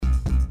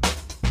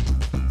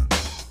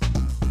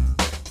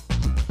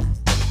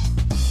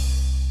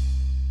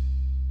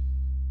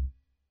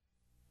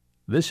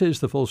This is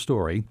The Full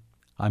Story.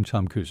 I'm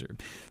Tom Kuser.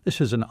 This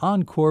is an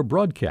Encore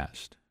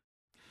broadcast.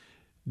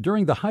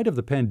 During the height of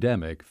the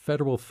pandemic,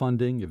 federal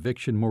funding,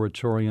 eviction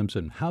moratoriums,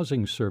 and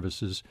housing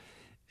services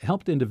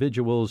helped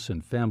individuals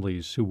and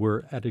families who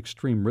were at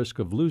extreme risk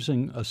of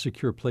losing a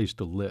secure place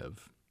to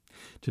live.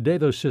 Today,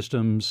 those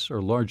systems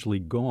are largely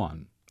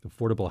gone.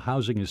 Affordable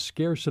housing is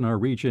scarce in our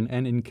region,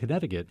 and in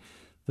Connecticut,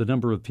 the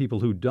number of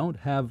people who don't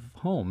have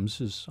homes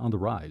is on the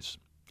rise.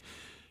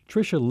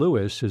 Tricia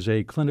Lewis is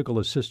a clinical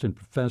assistant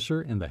professor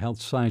in the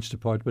health science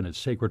department at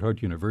Sacred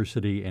Heart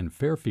University in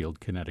Fairfield,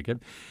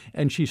 Connecticut,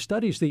 and she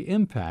studies the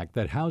impact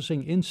that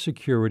housing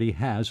insecurity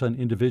has on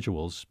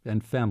individuals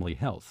and family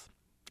health.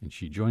 And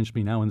she joins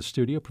me now in the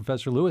studio.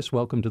 Professor Lewis,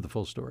 welcome to The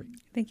Full Story.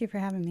 Thank you for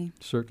having me.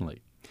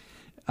 Certainly.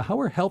 How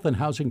are health and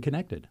housing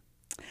connected?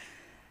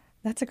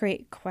 That's a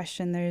great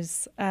question.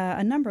 There's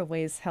a number of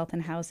ways health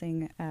and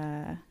housing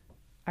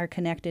are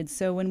connected.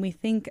 So when we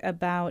think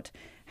about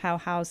how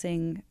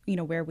housing,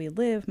 where we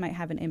live might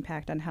have an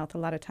impact on health, a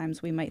lot of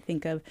times we might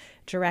think of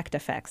direct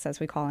effects, as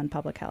we call in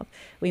public health.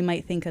 We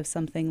might think of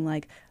something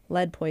like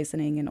lead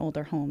poisoning in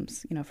older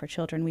homes. For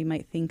children, we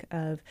might think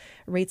of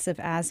rates of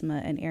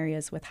asthma in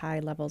areas with high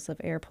levels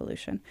of air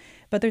pollution.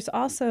 But there's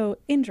also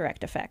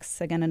indirect effects,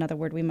 again, another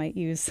word we might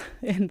use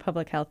in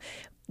public health.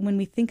 When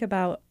we think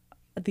about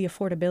the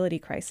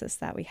affordability crisis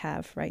that we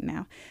have right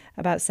now,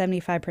 about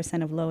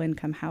 75% of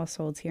low-income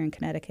households here in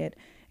Connecticut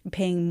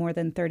paying more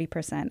than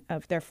 30%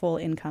 of their full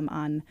income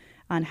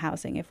on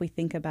housing. If we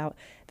think about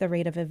the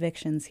rate of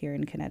evictions here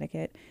in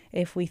Connecticut,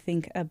 if we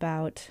think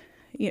about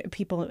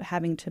people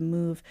having to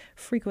move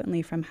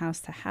frequently from house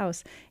to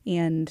house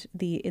and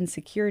the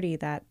insecurity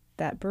that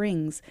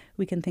brings,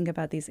 we can think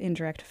about these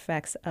indirect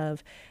effects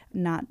of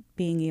not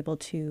being able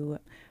to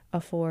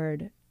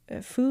afford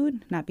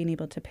food, not being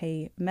able to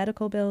pay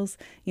medical bills.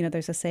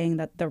 There's a saying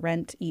that the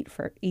rent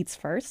eats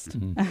first,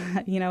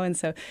 and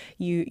so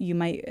you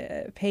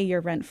might pay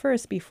your rent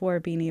first before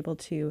being able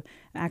to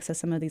access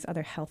some of these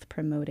other health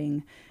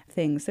promoting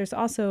things. There's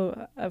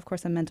also, of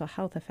course, a mental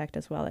health effect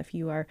as well. If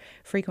you are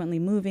frequently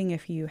moving,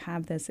 if you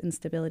have this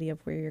instability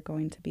of where you're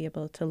going to be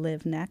able to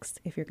live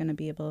next, if you're going to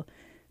be able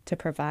to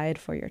provide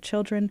for your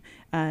children,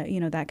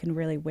 that can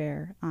really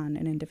wear on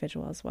an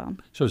individual as well.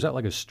 So is that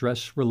like a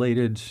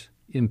stress-related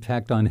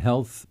impact on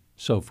health?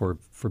 So for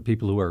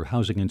people who are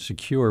housing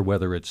insecure,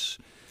 whether it's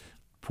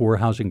poor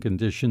housing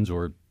conditions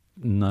or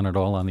none at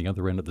all on the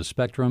other end of the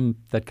spectrum,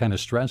 that kind of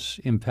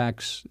stress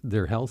impacts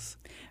their health?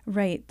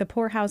 Right. The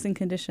poor housing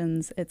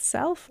conditions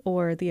itself,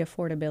 or the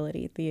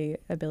affordability, the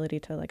ability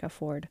to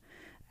afford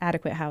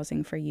adequate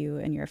housing for you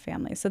and your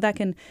family. So that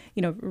can,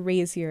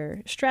 raise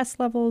your stress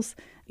levels.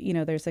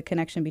 There's a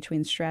connection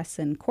between stress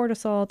and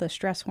cortisol, the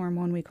stress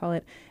hormone, we call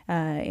it.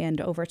 And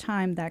over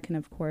time, that can,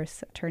 of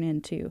course, turn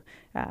into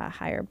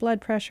higher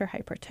blood pressure,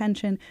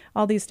 hypertension,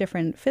 all these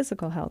different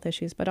physical health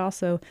issues, but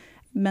also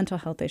mental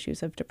health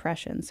issues of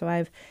depression.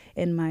 So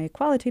in my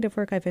qualitative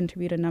work, I've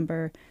interviewed a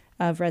number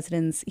of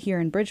residents here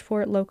in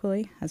Bridgeport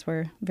locally, as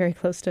we're very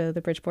close to the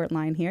Bridgeport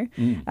line here,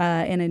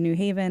 and in New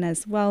Haven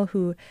as well,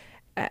 who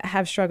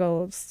have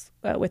struggles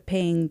with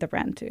paying the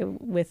rent,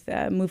 with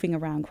moving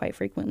around quite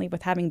frequently,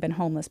 with having been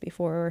homeless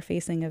before or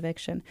facing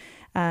eviction.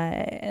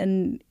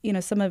 And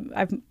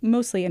I've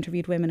mostly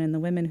interviewed women, and the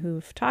women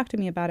who've talked to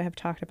me about it have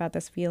talked about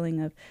this feeling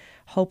of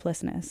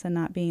hopelessness and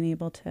not being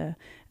able to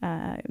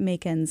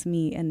make ends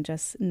meet, and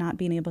just not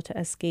being able to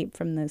escape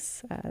from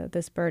this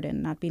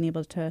burden, not being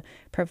able to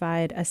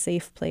provide a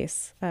safe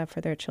place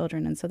for their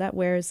children. And so that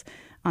wears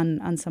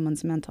on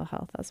someone's mental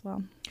health as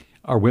well.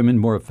 Are women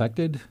more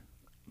affected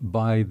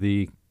by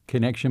the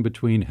connection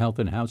between health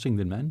and housing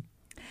than men?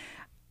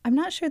 I'm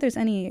not sure there's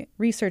any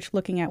research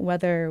looking at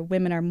whether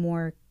women are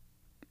more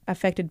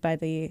affected by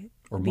the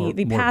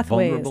pathways. More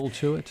vulnerable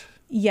to it?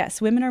 Yes,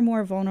 women are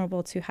more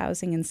vulnerable to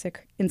housing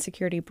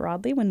insecurity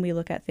broadly when we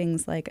look at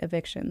things like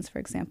evictions. For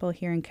example,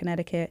 here in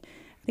Connecticut,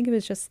 I think it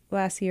was just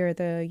last year,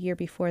 the year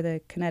before,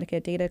 the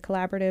Connecticut Data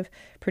Collaborative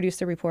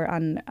produced a report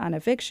on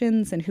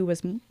evictions and who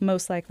was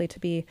most likely to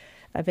be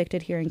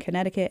evicted here in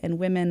Connecticut. And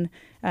women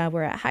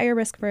were at higher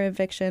risk for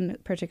eviction,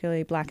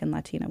 particularly Black and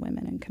Latina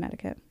women in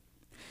Connecticut.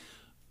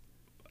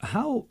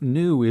 How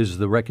new is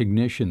the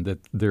recognition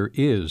that there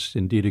is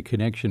indeed a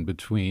connection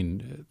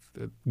between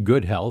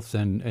good health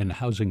and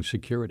housing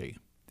security?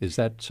 Is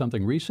that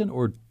something recent,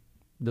 or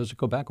does it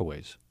go back a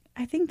ways?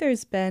 I think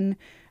there's been,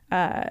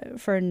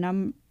 for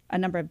a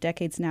number of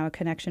decades now, a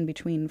connection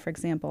between, for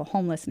example,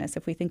 homelessness.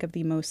 If we think of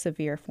the most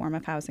severe form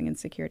of housing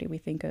insecurity, we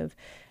think of,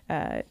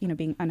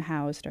 being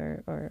unhoused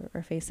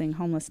or facing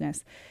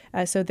homelessness.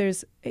 So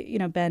there's,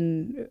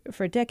 been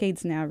for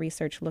decades now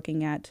research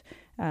looking at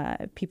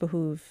people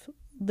who've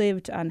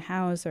lived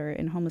unhoused or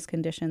in homeless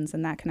conditions,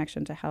 and that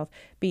connection to health,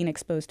 being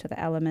exposed to the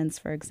elements,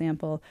 for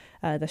example,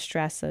 the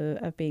stress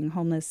of being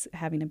homeless,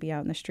 having to be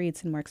out in the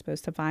streets and more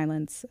exposed to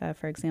violence,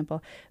 for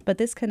example. But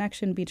this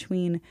connection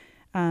between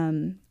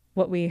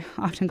what we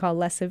often call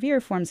less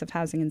severe forms of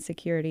housing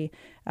insecurity,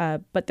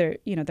 but they're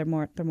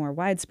more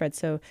widespread.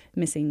 So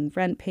missing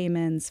rent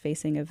payments,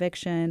 facing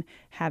eviction,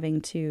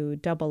 having to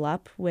double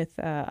up with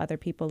other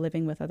people,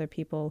 living with other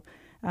people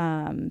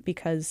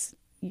because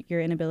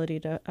your inability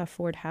to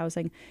afford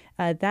housing.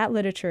 That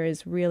literature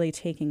is really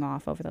taking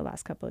off over the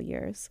last couple of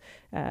years,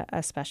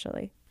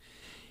 especially.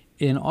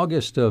 In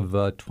August of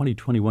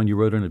 2021, you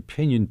wrote an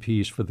opinion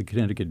piece for the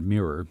Connecticut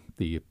Mirror,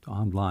 the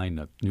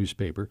online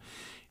newspaper.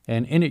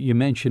 And in it, you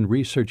mentioned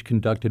research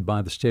conducted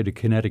by the state of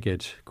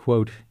Connecticut,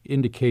 quote,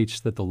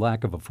 indicates that the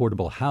lack of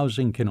affordable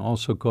housing can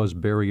also cause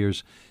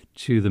barriers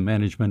to the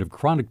management of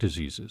chronic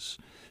diseases,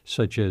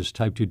 such as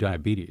type 2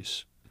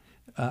 diabetes.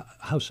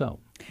 How so?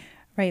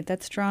 Right.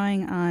 That's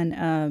drawing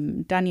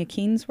on Danya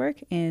Keene's work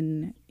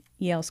in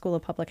Yale School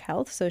of Public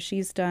Health. So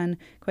she's done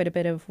quite a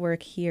bit of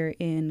work here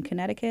in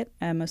Connecticut,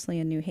 mostly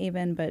in New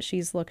Haven, but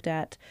she's looked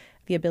at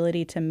the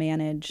ability to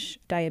manage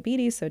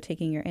diabetes, so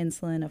taking your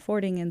insulin,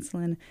 affording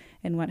insulin,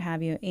 and what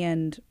have you,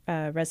 and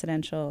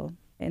residential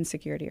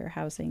insecurity or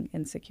housing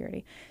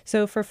insecurity.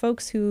 So for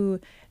folks who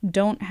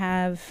don't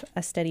have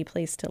a steady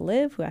place to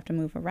live, who have to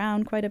move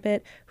around quite a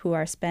bit, who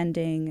are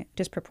spending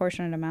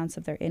disproportionate amounts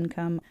of their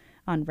income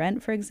on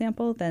rent, for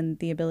example, then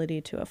the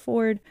ability to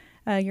afford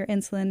your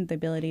insulin, the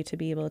ability to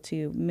be able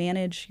to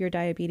manage your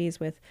diabetes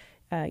with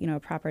a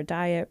proper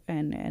diet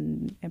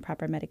and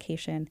proper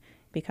medication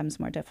becomes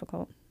more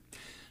difficult.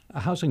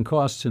 Housing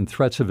costs and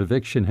threats of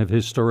eviction have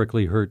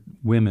historically hurt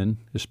women,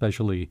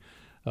 especially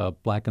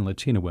Black and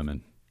Latina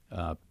women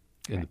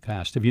in the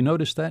past. Have you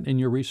noticed that in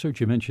your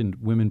research? You mentioned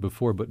women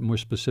before, but more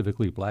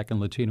specifically Black and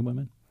Latina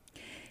women?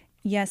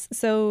 Yes.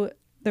 So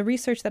the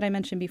research that I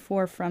mentioned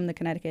before from the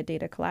Connecticut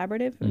Data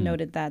Collaborative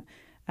noted that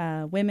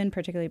women,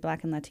 particularly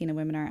Black and Latina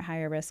women, are at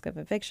higher risk of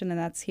eviction, and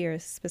that's here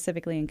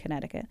specifically in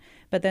Connecticut.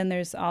 But then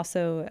there's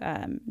also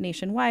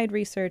nationwide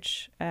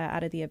research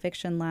out of the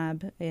Eviction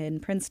Lab in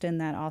Princeton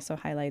that also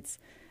highlights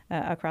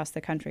across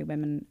the country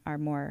women are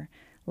more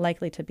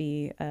likely to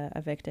be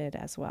evicted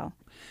as well.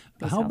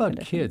 How about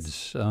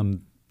kids?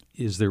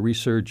 Is there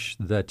research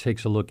that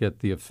takes a look at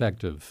the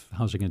effect of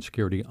housing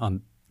insecurity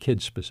on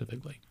kids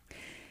specifically?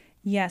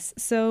 Yes.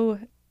 So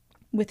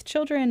with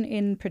children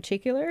in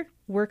particular,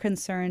 we're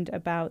concerned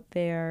about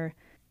their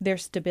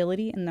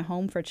stability in the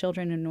home. For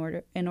children,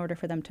 in order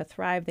for them to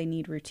thrive, they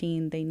need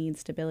routine, they need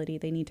stability,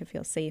 they need to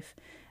feel safe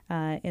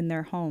in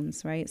their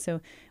homes, right?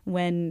 So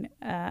when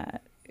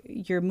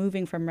you're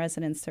moving from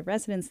residence to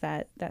residence,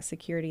 that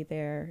security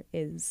there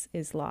is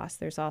lost.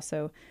 There's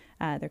also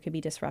there could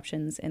be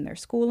disruptions in their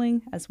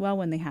schooling as well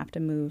when they have to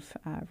move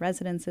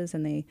residences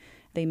and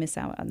they miss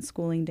out on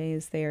schooling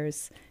days.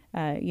 There's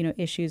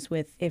issues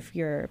with if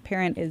your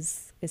parent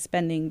is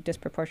spending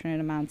disproportionate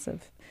amounts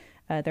of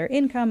their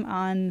income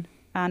on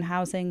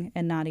housing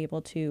and not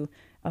able to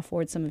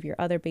afford some of your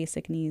other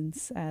basic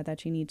needs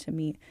that you need to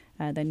meet,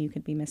 then you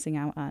could be missing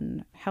out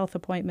on health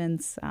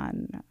appointments,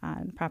 on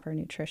proper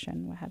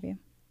nutrition, what have you.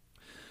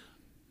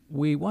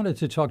 We wanted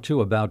to talk,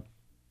 too, about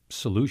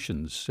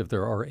solutions, if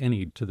there are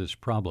any, to this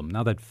problem.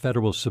 Now that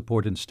federal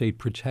support and state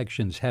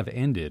protections have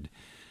ended,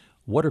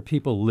 what are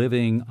people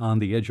living on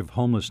the edge of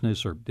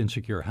homelessness or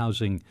insecure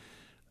housing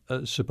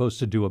supposed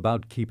to do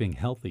about keeping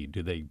healthy?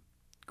 Do they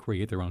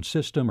create their own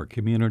system or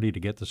community to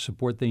get the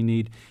support they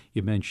need?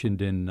 You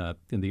mentioned in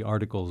the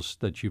articles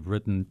that you've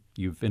written,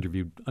 you've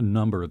interviewed a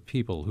number of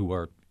people who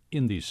are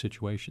in these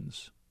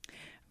situations.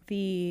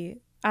 The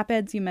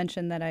op-eds you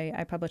mentioned that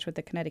I published with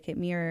the Connecticut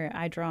Mirror,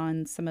 I draw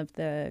on some of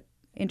the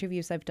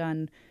interviews I've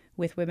done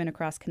with women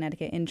across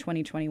Connecticut in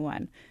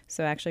 2021.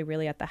 So actually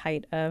really at the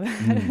height of...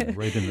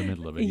 right in the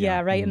middle of it.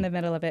 Yeah, right in the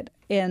middle of it.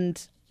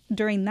 And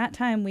during that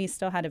time, we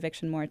still had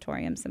eviction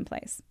moratoriums in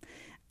place.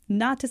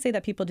 Not to say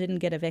that people didn't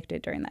get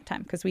evicted during that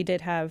time, because we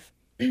did have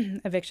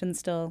evictions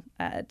still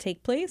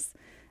take place.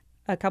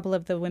 A couple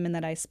of the women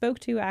that I spoke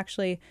to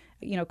actually,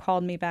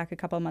 called me back a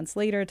couple of months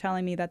later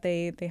telling me that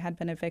they had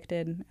been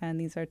evicted. And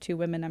these are two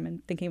women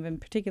I'm thinking of in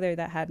particular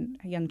that had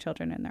young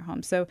children in their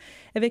homes. So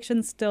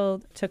evictions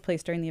still took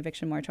place during the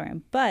eviction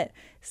moratorium. But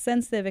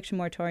since the eviction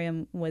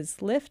moratorium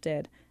was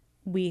lifted,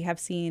 we have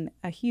seen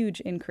a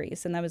huge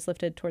increase, and that was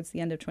lifted towards the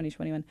end of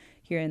 2021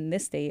 here in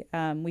this state.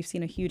 We've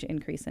seen a huge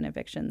increase in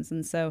evictions.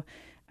 And so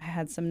I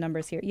had some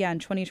numbers here. Yeah, in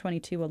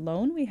 2022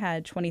 alone, we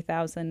had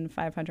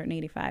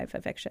 20,585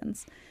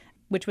 evictions,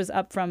 which was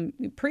up from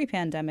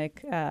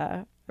pre-pandemic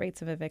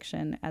rates of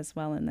eviction as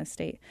well in this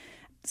state.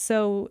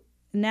 So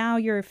now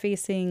you're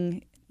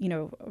facing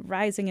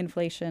rising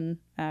inflation,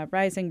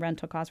 rising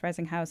rental costs,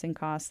 rising housing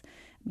costs.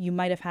 You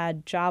might have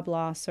had job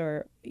loss,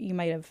 or you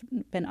might have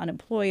been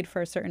unemployed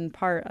for a certain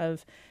part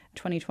of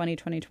 2020,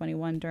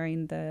 2021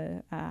 during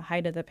the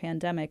height of the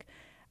pandemic.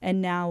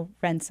 And now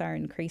rents are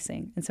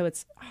increasing. And so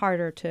it's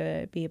harder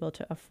to be able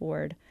to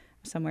afford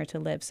somewhere to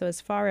live. So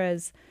as far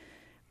as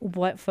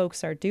what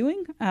folks are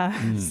doing,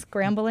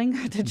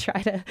 scrambling to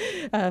try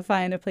to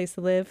find a place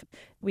to live.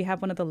 We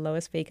have one of the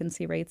lowest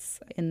vacancy rates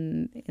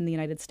in the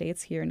United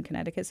States here in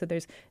Connecticut. So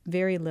there's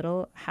very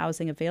little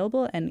housing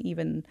available and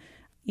even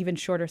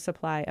shorter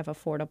supply of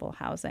affordable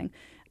housing.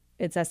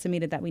 it's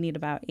estimated that we need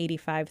about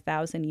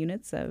 85,000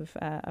 units of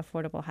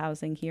affordable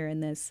housing here in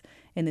this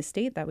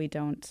state that we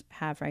don't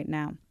have right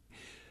now.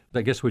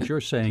 I guess what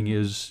you're saying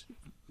is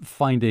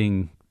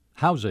finding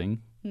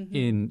housing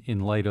in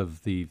light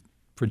of the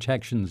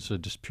protections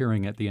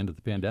disappearing at the end of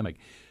the pandemic.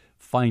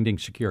 Finding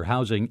secure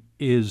housing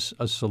is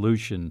a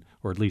solution,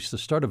 or at least the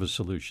start of a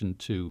solution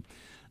to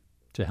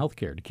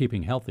healthcare, to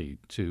keeping healthy,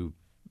 to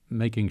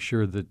making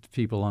sure that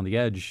people on the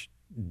edge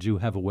do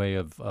have a way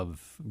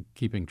of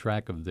keeping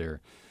track of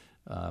their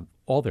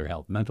all their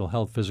health, mental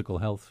health, physical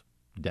health,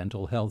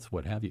 dental health,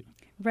 what have you.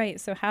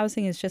 Right. So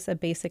housing is just a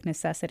basic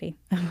necessity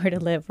where to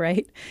live,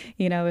 right?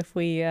 If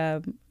we,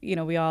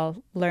 we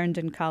all learned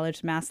in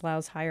college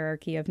Maslow's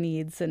hierarchy of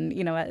needs,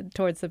 and,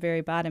 towards the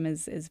very bottom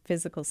is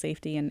physical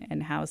safety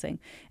and housing.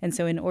 And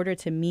so in order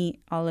to meet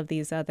all of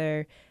these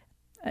other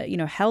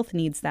health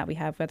needs that we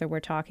have, whether we're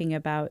talking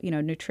about,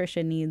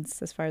 nutrition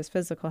needs as far as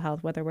physical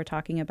health, whether we're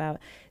talking about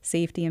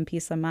safety and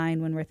peace of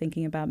mind when we're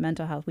thinking about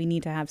mental health, we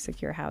need to have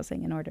secure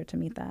housing in order to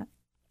meet that.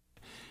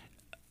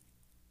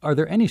 Are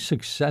there any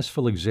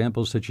successful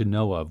examples that you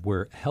know of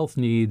where health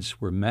needs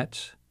were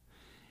met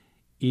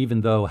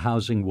even though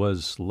housing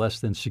was less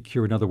than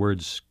secure? In other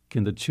words,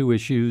 can the two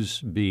issues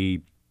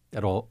be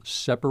at all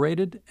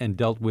separated and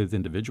dealt with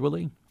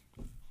individually?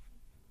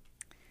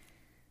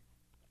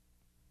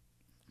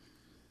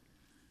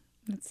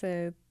 That's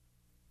a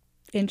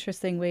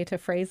interesting way to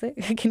phrase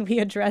it. Can we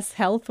address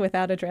health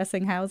without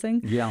addressing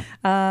housing? Yeah.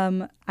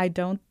 I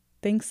don't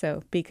think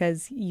so,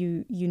 because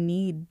you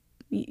need,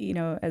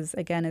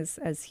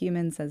 as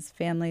humans, as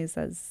families,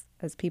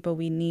 as people,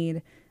 we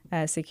need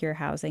secure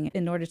housing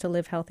in order to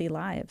live healthy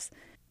lives.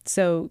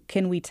 So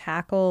can we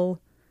tackle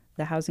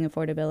the housing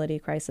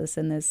affordability crisis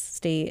in this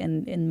state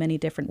in many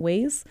different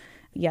ways?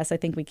 Yes, I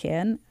think we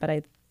can,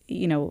 but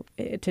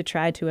to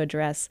try to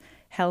address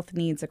health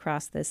needs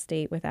across this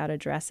state without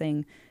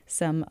addressing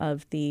some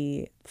of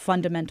the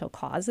fundamental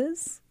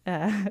causes,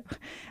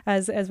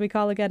 as we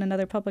call, again,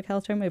 another public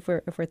health term, if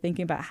we're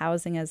thinking about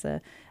housing as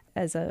a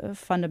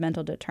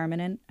fundamental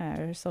determinant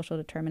or social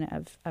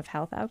determinant of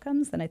health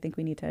outcomes, then I think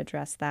we need to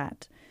address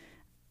that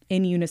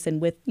in unison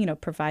with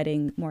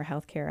providing more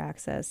healthcare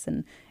access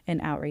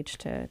and outreach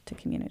to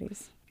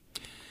communities.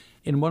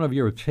 In one of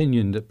your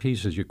opinion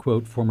pieces, you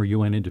quote former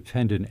UN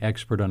independent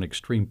expert on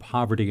extreme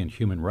poverty and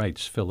human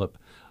rights, Philip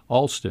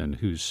Alston,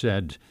 who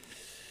said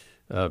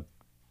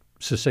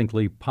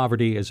succinctly,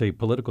 poverty is a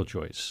political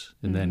choice.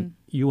 And then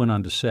you went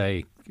on to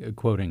say,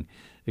 quoting,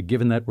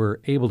 given that we're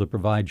able to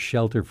provide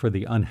shelter for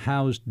the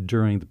unhoused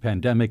during the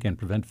pandemic and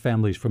prevent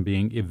families from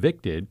being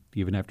evicted,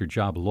 even after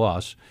job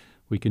loss,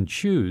 we can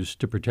choose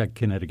to protect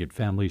Connecticut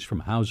families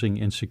from housing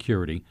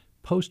insecurity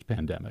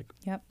post-pandemic.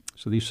 Yep.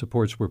 So these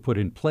supports were put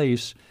in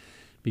place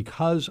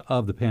because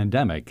of the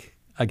pandemic.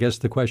 I guess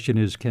the question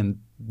is, can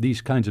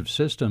these kinds of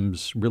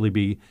systems really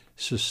be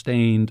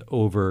sustained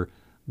over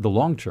the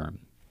long term,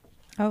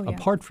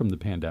 apart from the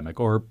pandemic?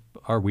 Or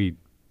are we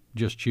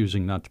just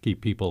choosing not to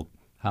keep people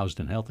housed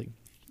and healthy?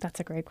 That's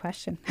a great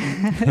question.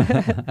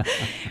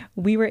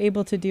 We were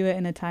able to do it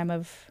in a time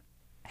of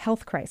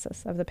health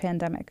crisis of the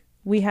pandemic.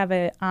 We have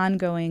an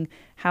ongoing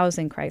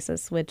housing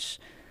crisis, which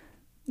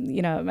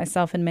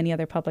myself and many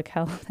other public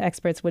health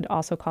experts would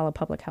also call a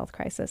public health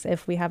crisis.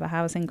 If we have a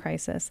housing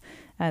crisis,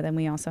 then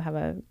we also have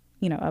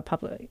a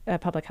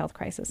public health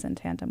crisis in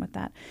tandem with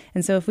that.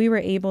 And so if we were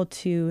able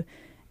to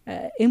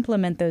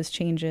implement those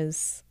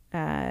changes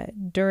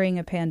during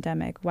a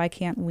pandemic, why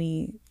can't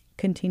we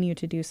continue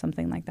to do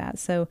something like that?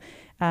 So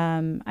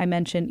I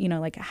mentioned,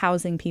 like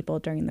housing people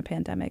during the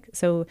pandemic.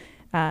 So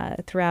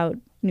throughout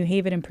New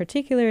Haven in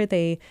particular,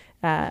 they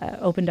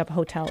opened up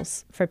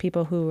hotels for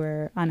people who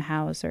were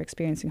unhoused or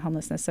experiencing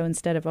homelessness. So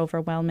instead of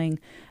overwhelming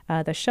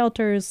the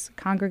shelters,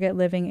 congregate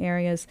living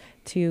areas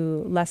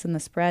to lessen the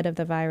spread of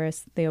the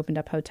virus, they opened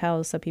up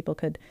hotels so people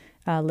could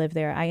live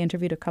there. I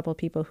interviewed a couple of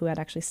people who had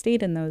actually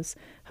stayed in those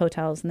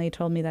hotels, and they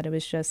told me that it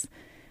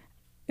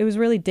was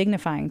really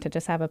dignifying to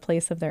just have a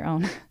place of their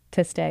own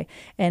to stay.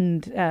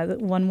 And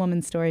one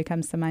woman's story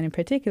comes to mind in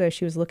particular.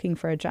 She was looking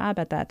for a job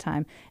at that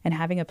time, and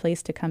having a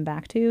place to come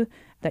back to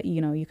that,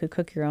 you could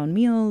cook your own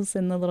meals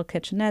in the little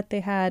kitchenette they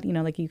had,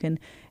 like you can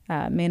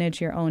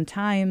manage your own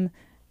time.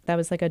 That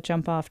was like a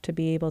jump off to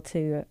be able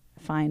to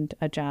find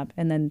a job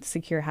and then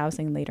secure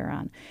housing later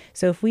on.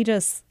 So if we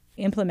just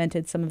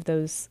implemented some of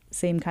those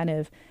same kind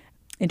of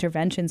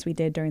interventions we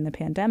did during the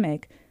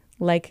pandemic,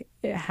 like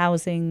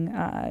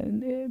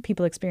housing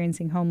people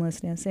experiencing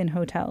homelessness in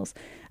hotels,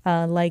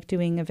 like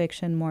doing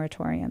eviction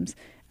moratoriums,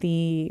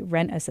 the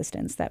rent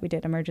assistance that we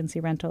did, emergency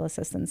rental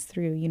assistance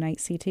through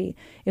Unite CT.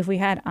 If we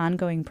had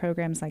ongoing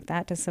programs like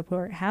that to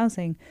support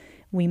housing,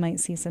 we might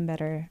see some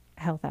better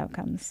health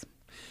outcomes.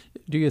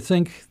 Do you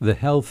think the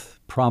health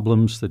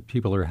problems that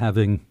people are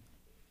having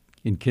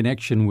in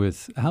connection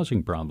with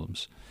housing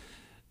problems,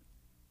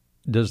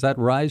 does that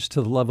rise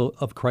to the level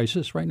of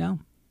crisis right now?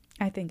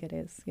 I think it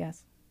is,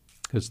 yes.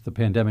 Because the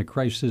pandemic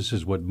crisis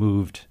is what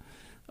moved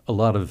a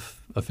lot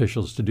of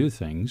officials to do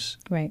things.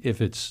 Right.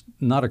 If it's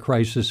not a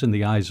crisis in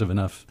the eyes of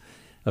enough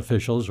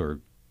officials or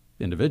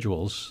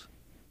individuals,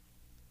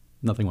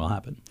 nothing will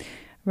happen.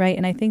 Right.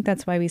 And I think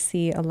that's why we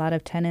see a lot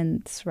of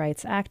tenants'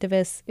 rights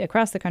activists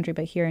across the country,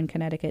 but here in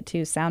Connecticut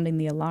too, sounding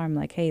the alarm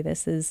like, hey,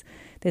 this is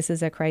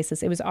a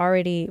crisis. We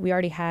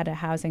already had a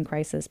housing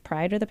crisis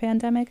prior to the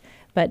pandemic,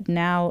 but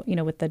now,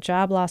 with the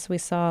job loss we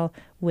saw,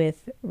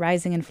 with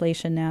rising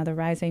inflation now, the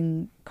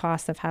rising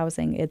cost of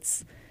housing,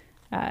 it's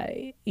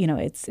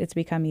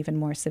become even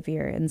more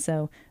severe. And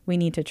so we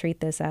need to treat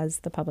this as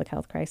the public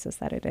health crisis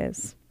that it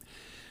is.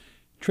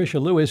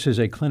 Tricia Lewis is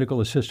a clinical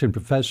assistant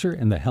professor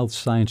in the health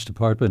science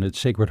department at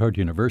Sacred Heart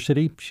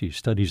University. She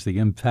studies the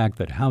impact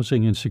that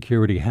housing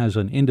insecurity has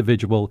on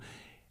individual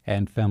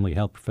and family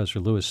health.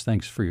 Professor Lewis,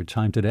 thanks for your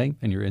time today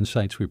and your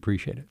insights. We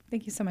appreciate it.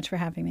 Thank you so much for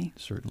having me.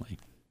 Certainly.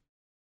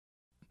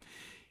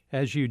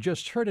 As you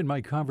just heard in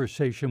my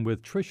conversation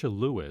with Tricia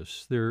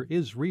Lewis, there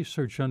is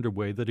research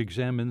underway that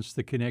examines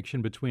the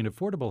connection between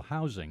affordable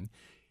housing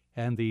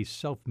and the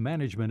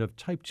self-management of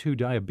type 2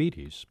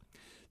 diabetes.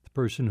 The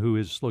person who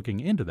is looking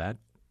into that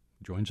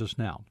joins us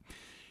now.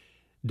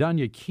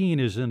 Danya Keene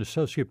is an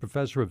associate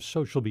professor of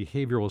social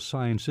behavioral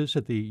sciences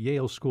at the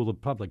Yale School of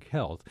Public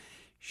Health.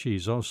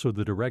 She's also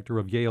the director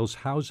of Yale's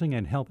Housing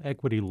and Health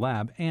Equity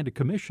Lab and a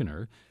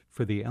commissioner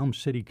for the Elm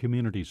City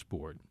Communities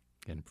Board.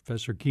 And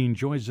Professor Keene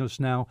joins us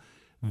now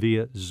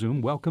via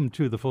Zoom. Welcome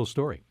to The Full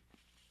Story.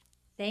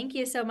 Thank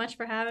you so much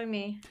for having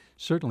me.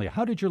 Certainly.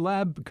 How did your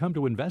lab come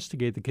to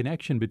investigate the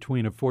connection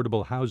between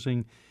affordable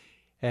housing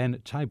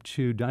and type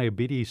 2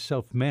 diabetes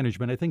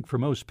self-management? I think for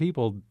most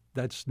people,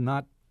 that's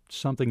not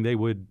something they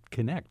would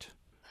connect.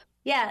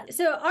 Yeah,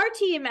 so our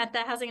team at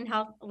the Housing and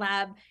Health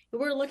Lab,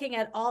 we're looking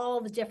at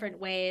all the different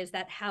ways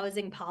that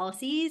housing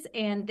policies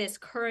and this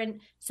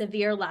current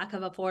severe lack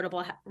of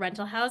affordable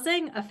rental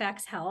housing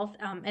affects health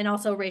and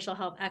also racial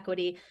health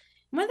equity.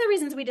 One of the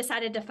reasons we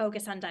decided to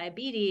focus on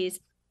diabetes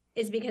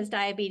is because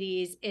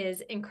diabetes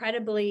is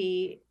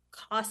incredibly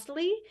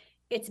costly.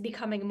 It's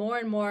becoming more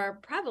and more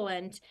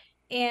prevalent,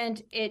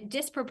 and it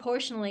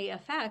disproportionately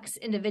affects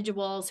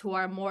individuals who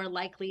are more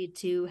likely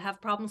to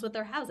have problems with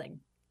their housing.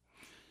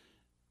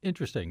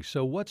 Interesting.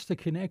 So what's the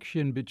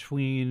connection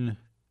between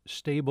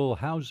stable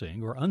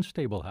housing or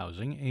unstable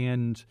housing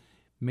and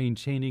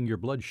maintaining your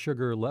blood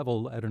sugar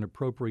level at an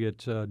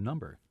appropriate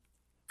number?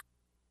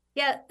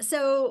 Yeah,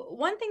 so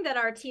one thing that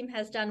our team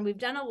has done, we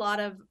did a lot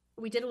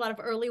of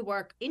early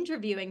work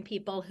interviewing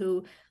people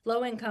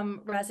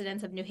low-income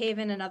residents of New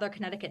Haven and other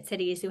Connecticut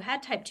cities who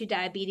had type 2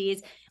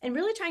 diabetes, and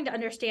really trying to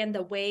understand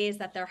the ways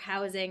that their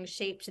housing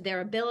shaped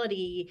their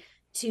ability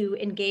to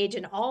engage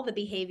in all the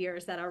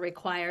behaviors that are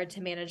required to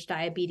manage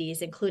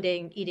diabetes,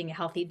 including eating a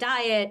healthy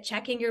diet,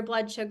 checking your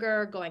blood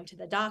sugar, going to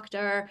the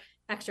doctor,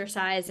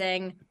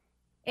 exercising.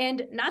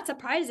 And not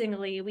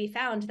surprisingly, we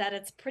found that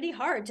it's pretty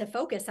hard to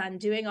focus on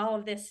doing all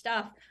of this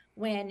stuff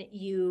when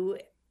you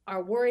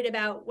are worried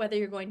about whether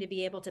you're going to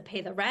be able to pay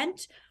the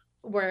rent,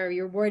 where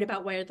you're worried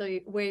about where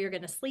you're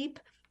going to sleep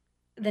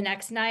the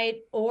next night,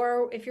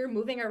 or if you're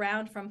moving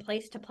around from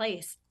place to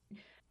place.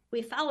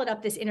 We followed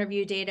up this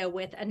interview data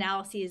with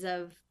analyses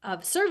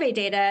of survey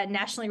data,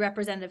 nationally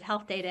representative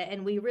health data,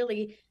 and we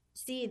really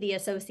see the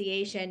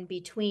association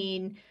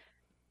between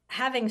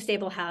having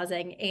stable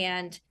housing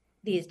and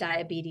these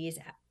diabetes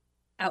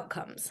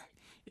outcomes.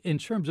 In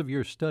terms of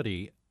your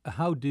study,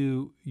 how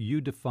do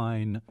you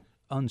define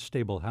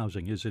unstable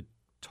housing? Is it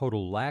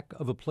total lack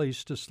of a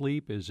place to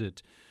sleep? Is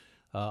it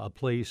a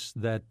place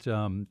that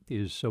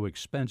is so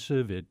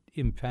expensive it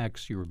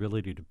impacts your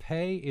ability to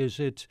pay? Is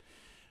it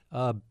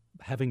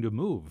having to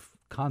move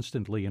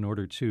constantly in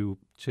order to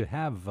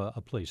have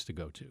a place to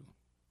go to?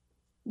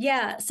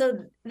 Yeah,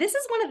 so this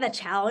is one of the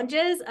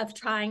challenges of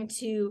trying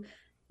to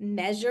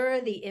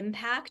measure the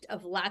impact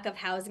of lack of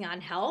housing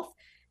on health.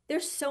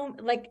 There's so,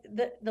 like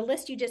the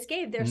list you just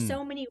gave, there's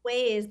so many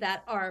ways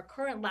that our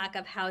current lack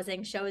of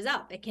housing shows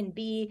up. It can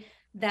be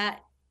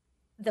that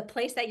the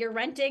place that you're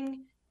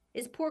renting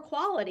is poor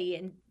quality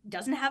and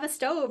doesn't have a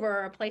stove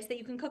or a place that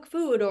you can cook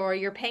food, or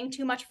you're paying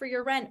too much for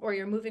your rent, or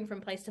you're moving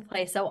from place to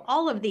place. So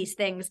all of these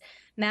things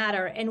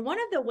matter. And one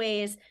of the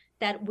ways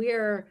that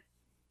we're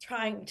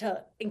trying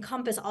to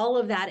encompass all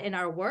of that in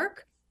our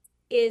work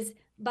is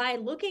by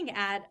looking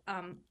at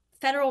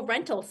federal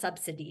rental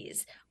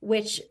subsidies,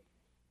 which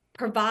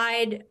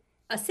provide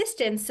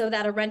assistance so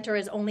that a renter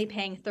is only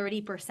paying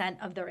 30%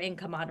 of their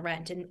income on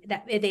rent, and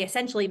that they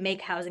essentially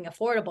make housing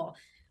affordable.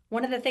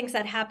 One of the things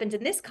that happens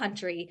in this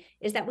country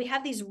is that we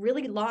have these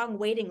really long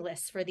waiting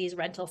lists for these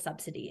rental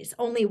subsidies.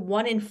 Only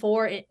 1 in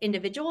 4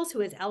 individuals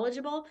who is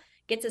eligible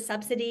gets a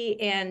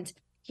subsidy. And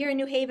here in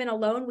New Haven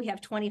alone, we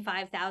have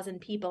 25,000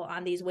 people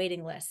on these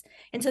waiting lists.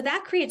 And so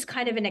that creates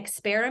kind of an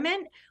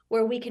experiment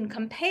where we can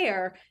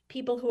compare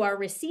people who are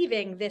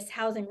receiving this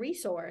housing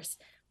resource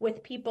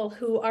with people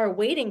who are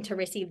waiting to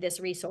receive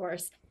this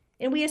resource.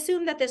 And we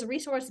assume that this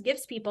resource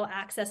gives people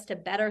access to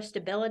better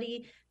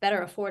stability, better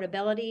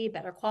affordability,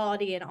 better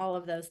quality, and all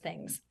of those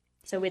things.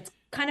 So it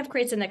kind of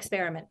creates an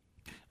experiment.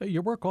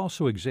 Your work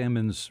also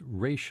examines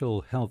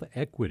racial health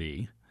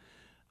equity.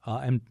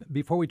 And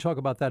before we talk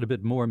about that a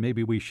bit more,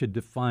 maybe we should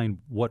define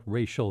what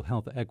racial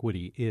health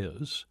equity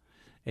is.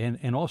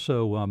 And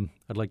also,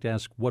 I'd like to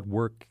ask what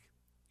work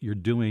you're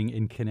doing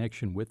in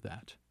connection with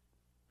that?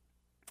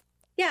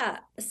 Yeah,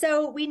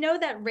 so we know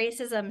that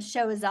racism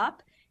shows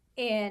up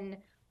in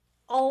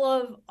all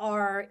of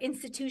our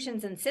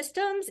institutions and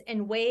systems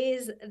in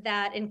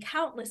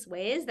countless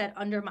ways that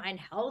undermine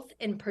health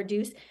and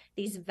produce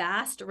these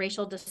vast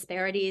racial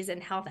disparities in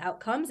health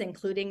outcomes,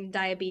 including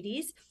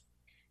diabetes.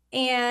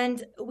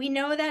 And we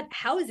know that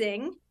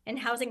housing and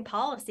housing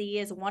policy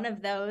is one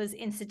of those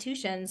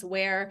institutions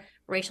where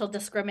racial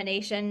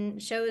discrimination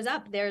shows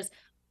up. There's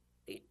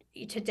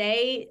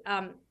today,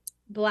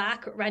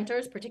 Black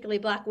renters, particularly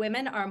Black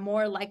women, are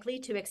more likely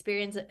to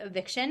experience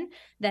eviction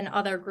than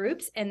other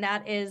groups. And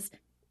that is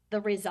the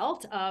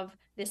result of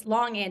this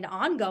long and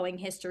ongoing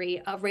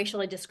history of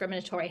racially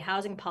discriminatory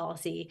housing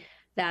policy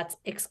that's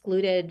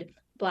excluded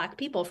Black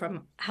people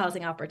from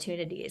housing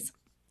opportunities.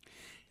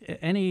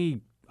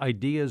 Any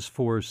ideas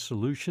for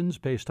solutions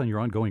based on your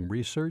ongoing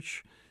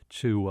research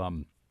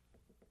to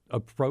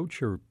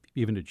approach or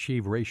even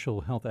achieve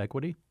racial health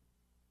equity?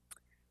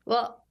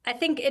 Well, I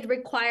think it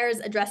requires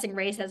addressing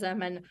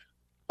racism in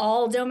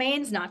all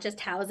domains, not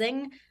just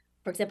housing.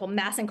 For example,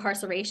 mass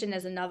incarceration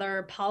is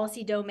another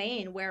policy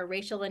domain where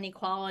racial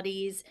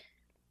inequalities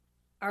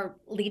are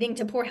leading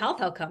to poor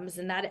health outcomes,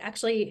 and that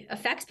actually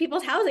affects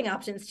people's housing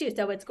options too.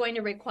 So it's going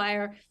to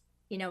require,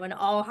 an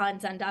all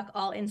hands on deck,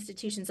 all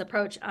institutions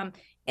approach.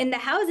 In the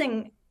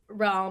housing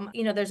realm,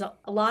 there's a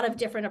lot of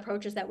different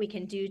approaches that we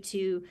can do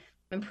to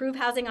improve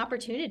housing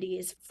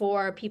opportunities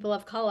for people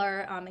of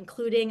color,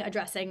 including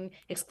addressing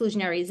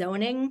exclusionary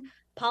zoning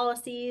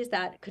policies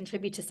that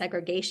contribute to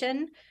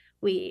segregation.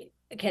 We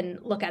can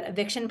look at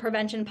eviction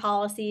prevention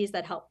policies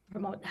that help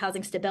promote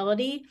housing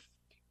stability.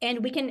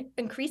 And we can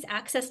increase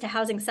access to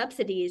housing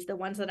subsidies, the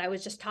ones that I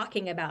was just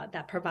talking about,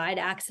 that provide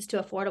access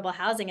to affordable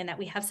housing and that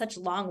we have such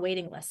long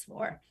waiting lists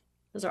for.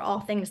 Those are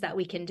all things that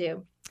we can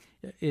do.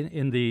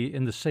 In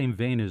the same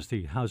vein as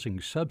the housing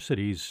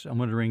subsidies, I'm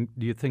wondering,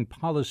 do you think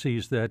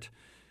policies that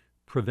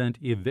prevent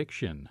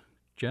eviction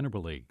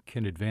generally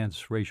can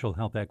advance racial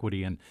health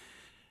equity and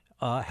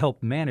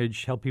help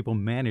people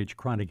manage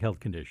chronic health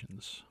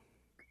conditions?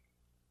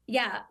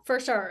 Yeah, for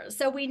sure.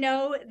 So we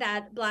know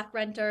that Black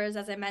renters,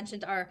 as I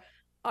mentioned,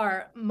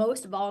 are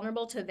most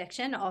vulnerable to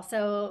eviction,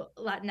 also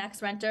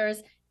Latinx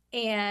renters.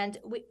 And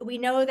we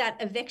know that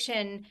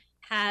eviction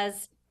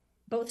has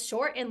both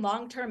short and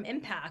long-term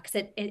impacts.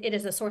 It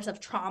is a source of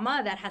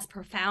trauma that has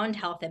profound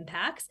health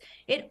impacts.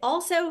 It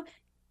also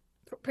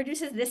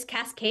produces this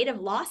cascade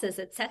of losses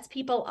that sets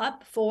people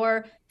up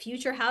for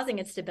future housing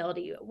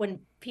instability. When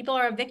people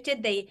are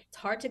evicted, it's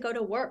hard to go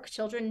to work,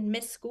 children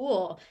miss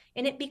school,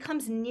 and it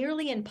becomes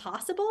nearly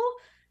impossible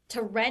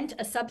to rent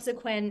a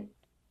subsequent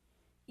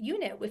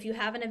unit if you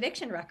have an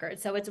eviction record.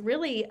 So it's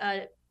really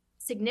a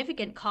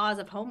significant cause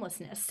of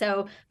homelessness.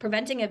 So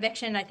preventing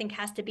eviction, I think,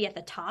 has to be at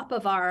the top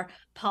of our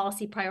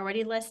policy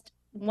priority list.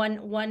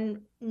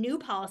 One new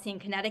policy in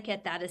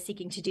Connecticut that is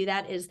seeking to do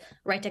that is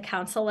right to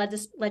counsel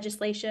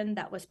legislation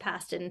that was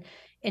passed in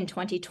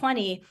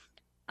 2020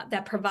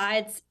 that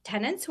provides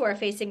tenants who are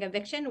facing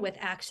eviction with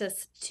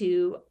access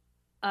to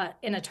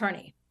an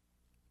attorney.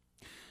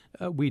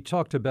 We've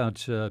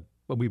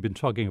been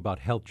talking about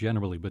health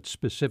generally, but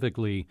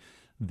specifically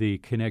the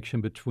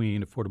connection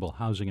between affordable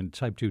housing and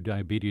type 2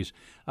 diabetes.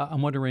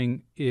 I'm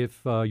wondering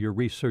if your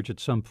research at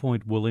some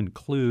point will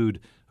include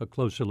a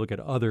closer look at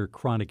other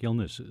chronic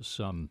illnesses,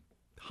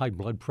 high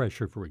blood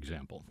pressure, for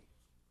example.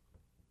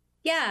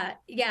 Yeah.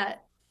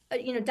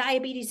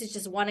 Diabetes is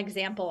just one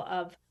example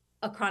of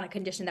a chronic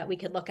condition that we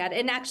could look at.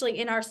 And actually,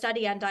 in our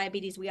study on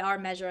diabetes, we are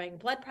measuring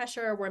blood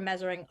pressure. We're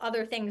measuring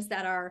other things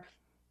that are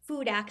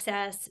food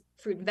access,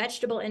 fruit and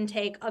vegetable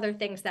intake, other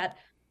things that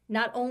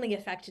not only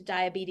affect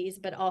diabetes,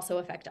 but also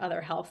affect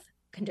other health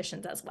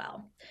conditions as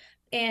well.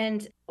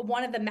 And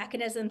one of the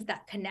mechanisms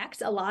that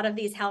connects a lot of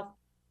these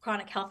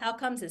chronic health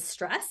outcomes is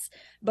stress,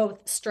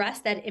 both stress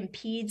that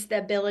impedes the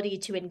ability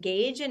to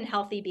engage in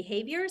healthy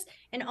behaviors,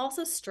 and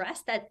also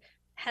stress that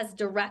has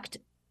direct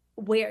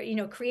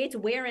creates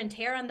wear and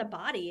tear on the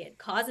body. It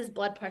causes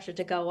blood pressure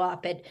to go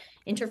up. It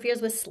interferes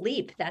with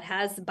sleep. That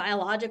has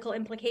biological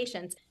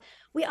implications.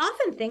 We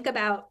often think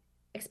about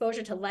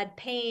exposure to lead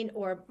paint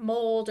or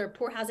mold or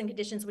poor housing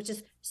conditions, which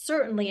is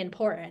certainly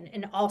important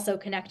and also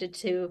connected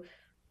to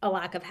a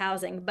lack of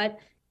housing. But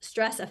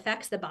stress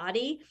affects the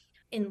body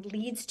and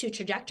leads to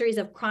trajectories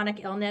of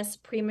chronic illness,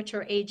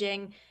 premature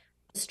aging.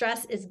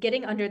 Stress is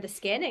getting under the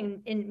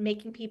skin and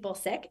making people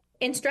sick.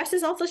 And stress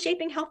is also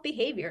shaping health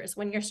behaviors.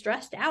 When you're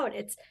stressed out,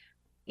 it's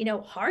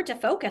hard to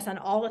focus on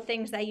all the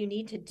things that you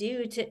need to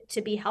do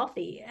to be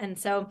healthy. And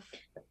so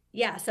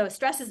so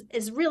stress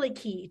is really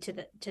key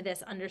to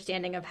this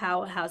understanding of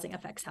how housing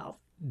affects health.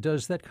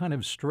 Does that kind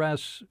of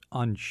stress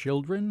on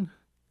children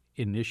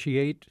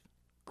initiate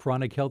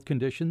chronic health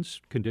conditions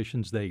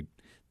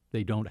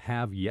they don't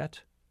have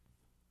yet?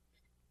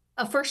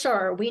 For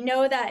sure. We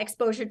know that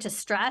exposure to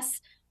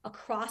stress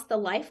across the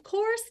life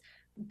course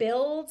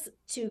builds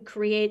to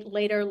create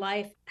later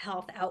life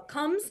health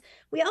outcomes.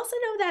 We also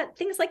know that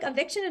things like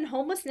eviction and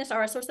homelessness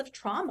are a source of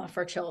trauma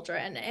for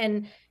children.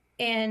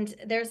 And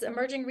there's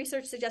emerging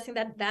research suggesting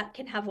that that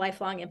can have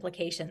lifelong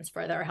implications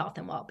for their health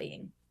and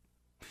well-being.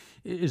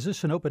 Is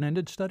this an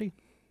open-ended study?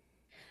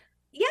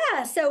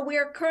 Yeah, so we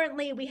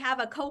have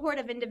a cohort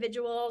of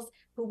individuals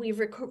who we've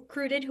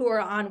recruited who are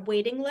on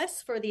waiting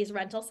lists for these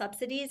rental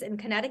subsidies in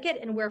Connecticut,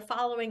 and we're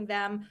following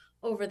them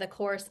over the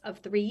course of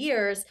 3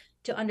 years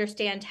to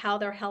understand how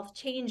their health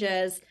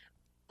changes.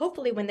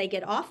 Hopefully when they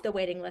get off the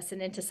waiting list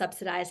and into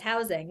subsidized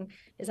housing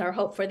is our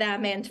hope for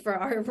them and for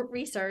our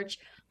research,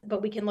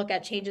 but we can look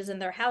at changes in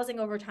their housing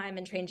over time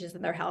and changes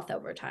in their health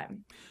over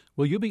time.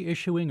 Will you be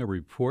issuing a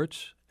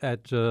report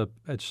at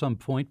some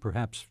point,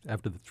 perhaps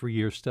after the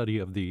 3-year study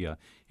of the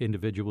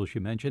individuals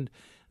you mentioned,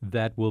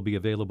 that will be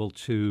available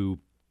to,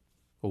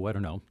 oh, I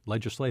don't know,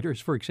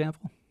 legislators, for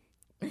example?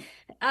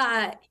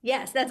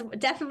 Yes, that's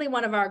definitely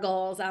one of our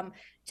goals,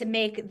 to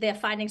make the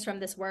findings from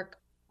this work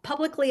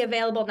publicly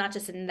available, not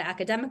just in the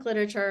academic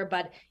literature,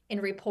 but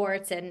in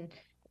reports and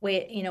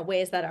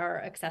ways that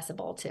are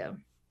accessible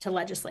to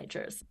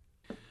legislatures.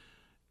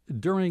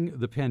 During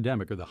the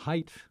pandemic, or the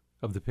height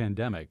of the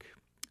pandemic,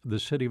 the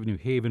city of New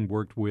Haven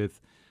worked with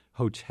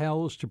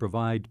hotels to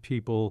provide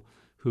people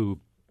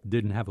who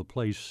didn't have a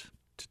place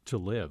to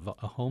live,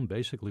 a home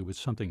basically with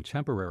something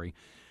temporary.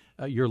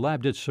 Your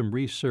lab did some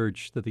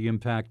research that the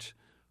impact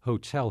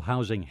hotel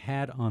housing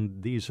had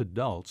on these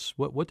adults.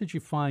 What did you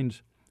find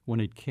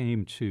when it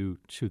came to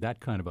that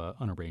kind of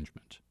an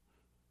arrangement?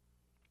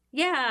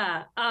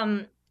 Yeah.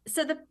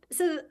 So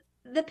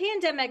the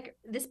pandemic,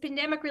 this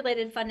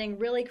pandemic-related funding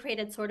really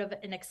created sort of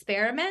an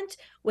experiment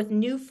with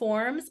new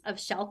forms of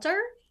shelter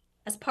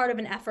as part of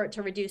an effort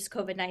to reduce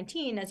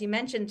COVID-19. As you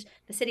mentioned,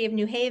 the city of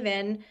New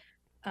Haven,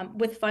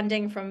 with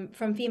funding from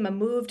FEMA,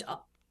 moved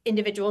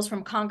individuals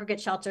from congregate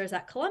shelters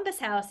at Columbus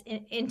House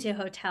into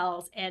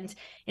hotels. And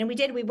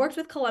we worked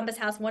with Columbus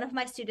House. One of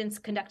my students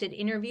conducted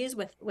interviews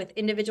with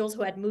individuals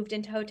who had moved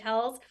into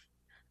hotels.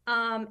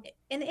 And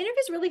the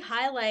interviews really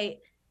highlight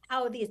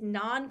how these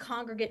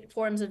non-congregate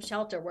forms of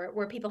shelter,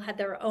 where people had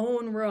their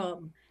own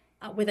room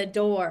with a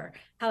door,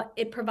 how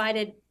it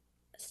provided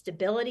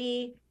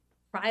stability,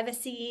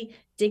 privacy,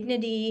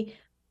 dignity.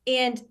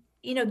 And,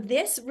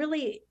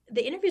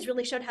 the interviews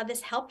really showed how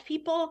this helped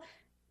people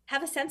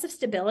have a sense of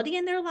stability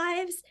in their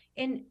lives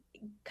and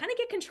kind of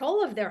get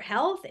control of their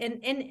health.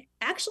 And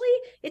actually,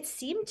 it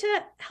seemed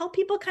to help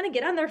people kind of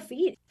get on their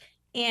feet.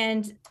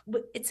 And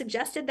it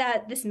suggested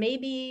that this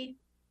may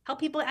help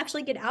people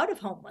actually get out of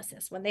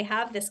homelessness when they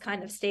have this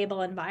kind of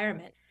stable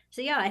environment.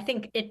 So yeah, I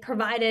think it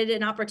provided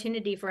an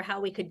opportunity for how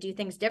we could do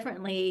things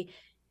differently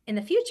in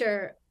the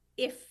future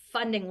if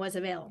funding was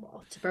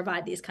available to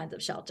provide these kinds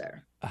of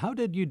shelter. How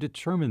did you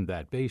determine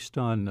that? Based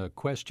on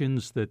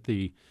questions that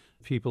the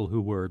people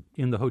who were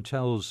in the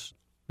hotels,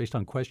 based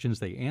on questions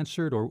they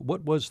answered, or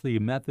what was the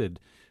method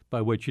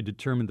by which you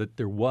determined that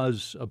there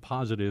was a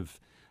positive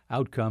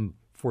outcome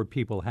for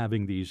people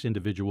having these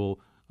individual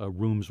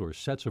rooms or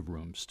sets of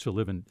rooms to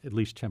live in, at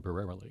least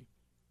temporarily?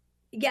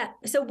 Yeah,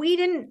 so we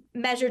didn't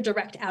measure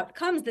direct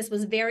outcomes. This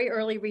was very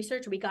early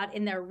research. We got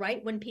in there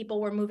right when people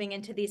were moving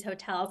into these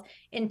hotels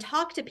and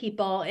talked to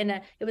people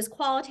it was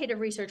qualitative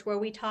research where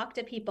we talked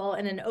to people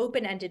in an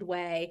open-ended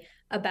way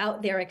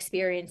about their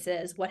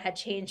experiences, what had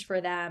changed for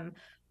them,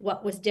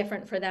 what was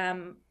different for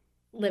them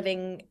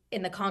living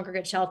in the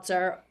congregate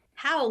shelter,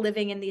 how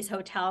living in these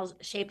hotels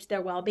shaped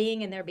their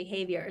well-being and their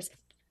behaviors.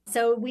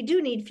 So we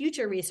do need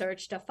future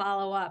research to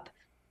follow up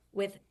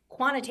with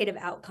quantitative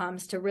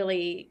outcomes to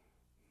really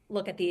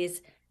look at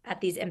these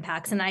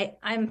impacts. And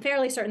I'm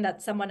fairly certain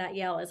that someone at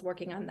Yale is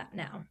working on that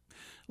now.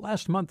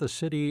 Last month, the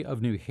city of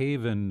New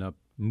Haven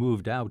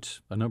moved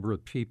out a number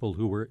of people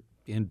who were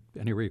in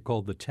an area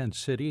called the Tent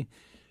City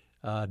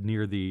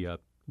near the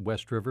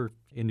West River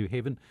in New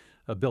Haven,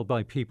 built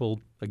by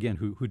people, again,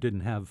 who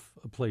didn't have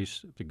a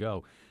place to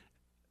go.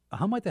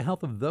 How might the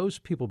health of those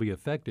people be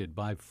affected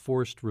by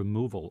forced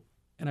removal?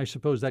 And I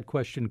suppose that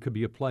question could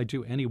be applied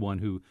to anyone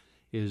who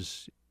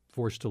is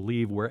forced to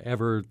leave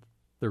wherever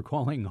they're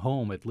calling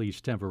home, at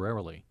least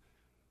temporarily.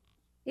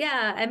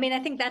 Yeah, I mean, I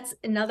think that's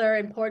another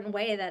important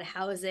way that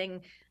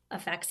housing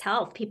affects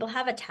health. People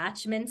have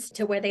attachments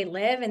to where they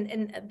live,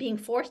 and being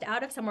forced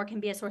out of somewhere can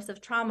be a source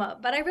of trauma.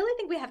 But I really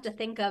think we have to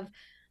think of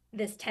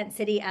this tent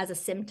city as a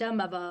symptom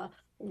of a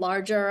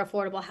larger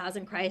affordable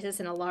housing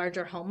crisis and a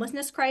larger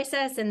homelessness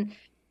crisis. And,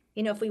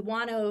 if we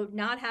want to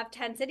not have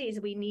tent cities,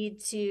 we need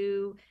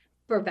to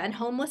prevent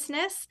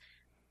homelessness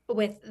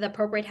with the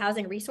appropriate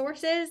housing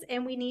resources,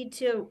 and we need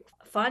to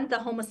fund the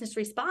homelessness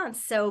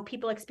response so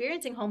people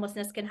experiencing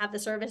homelessness can have the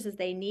services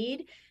they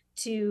need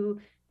to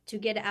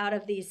get out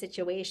of these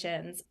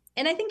situations.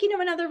 And I think,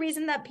 another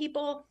reason that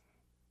people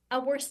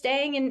were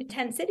staying in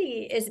Tent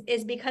City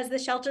is because the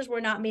shelters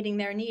were not meeting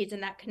their needs,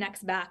 and that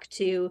connects back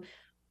to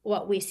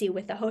what we see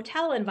with the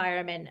hotel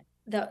environment.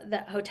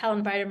 The hotel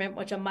environment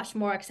was a much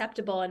more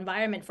acceptable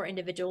environment for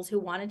individuals who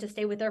wanted to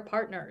stay with their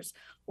partners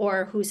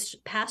or whose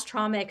past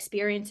trauma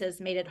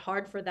experiences made it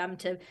hard for them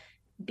to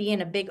be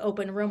in a big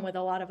open room with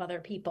a lot of other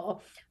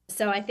people.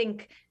 So I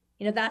think,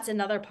 that's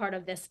another part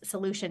of this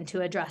solution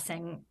to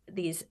addressing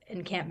these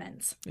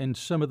encampments. And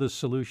some of the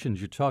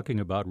solutions you're talking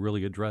about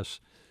really address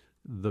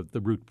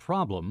the root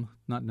problem,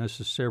 not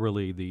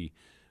necessarily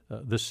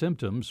the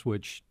symptoms,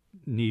 which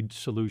need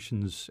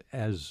solutions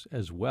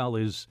as well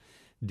as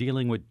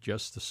dealing with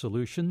just the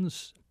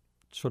solutions,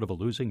 sort of a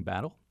losing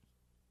battle?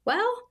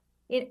 Well,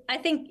 I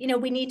think,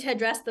 we need to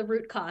address the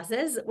root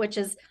causes, which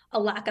is a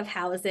lack of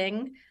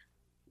housing.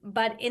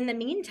 But in the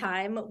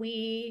meantime,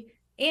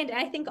 and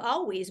I think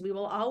we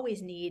will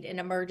always need an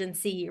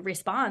emergency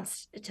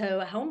response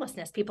to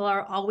homelessness. People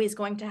are always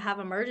going to have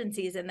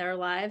emergencies in their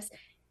lives.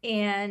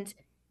 And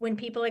when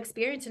people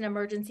experience an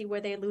emergency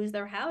where they lose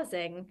their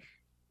housing,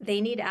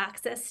 they need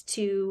access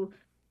to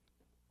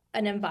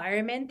an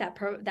environment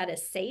that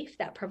is safe,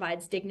 that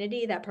provides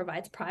dignity, that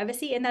provides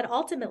privacy, and that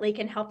ultimately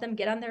can help them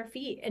get on their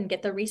feet and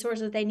get the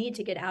resources they need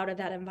to get out of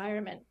that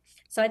environment.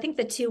 So I think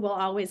the two will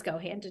always go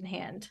hand in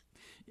hand.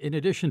 In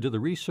addition to the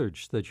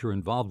research that you're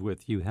involved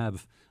with, you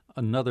have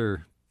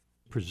another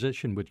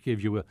position which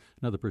gives you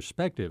another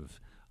perspective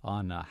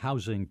on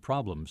housing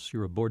problems.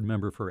 You're a board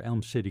member for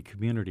Elm City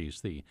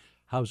Communities, the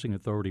Housing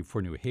Authority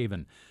for New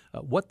Haven.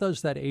 What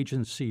does that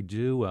agency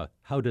do?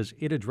 How does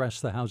it address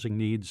the housing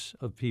needs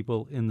of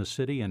people in the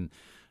city? And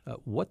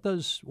what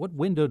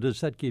window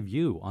does that give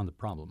you on the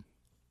problem?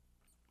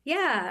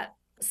 Yeah.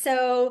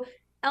 So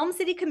Elm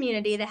City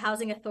Community, the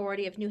Housing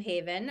Authority of New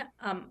Haven,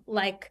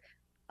 like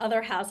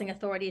other housing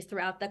authorities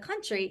throughout the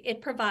country,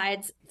 it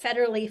provides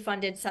federally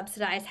funded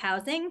subsidized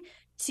housing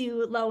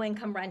to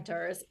low-income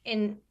renters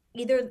in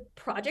either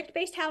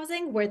project-based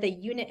housing, where the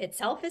unit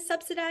itself is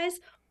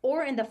subsidized,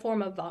 or in the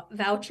form of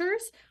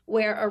vouchers,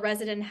 where a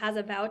resident has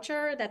a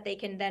voucher that they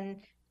can then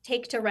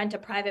take to rent a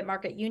private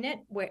market unit,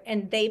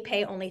 and they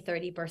pay only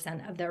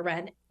 30% of their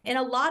rent. And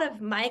a lot of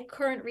my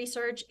current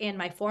research and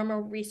my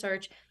former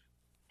research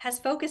has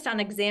focused on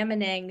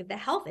examining the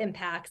health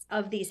impacts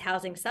of these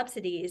housing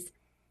subsidies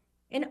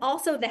and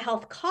also the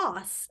health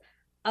costs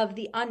of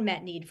the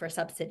unmet need for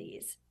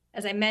subsidies.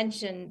 As I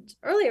mentioned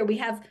earlier,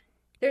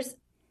 there's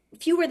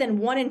fewer than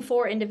 1 in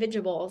 4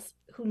 individuals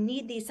who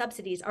need these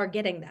subsidies are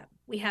getting them.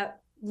 We have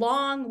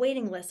long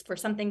waiting lists for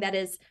something that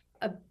is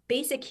a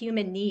basic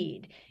human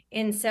need.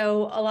 And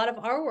so a lot of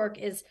our work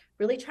is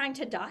really trying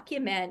to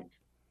document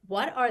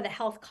what are the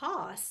health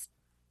costs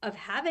of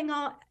having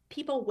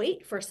people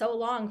wait for so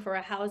long for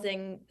a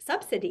housing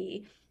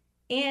subsidy.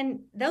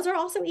 And those are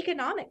also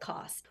economic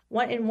costs.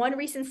 In one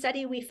recent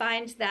study, we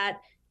find that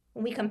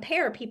when we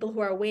compare people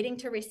who are waiting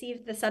to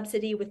receive the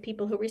subsidy with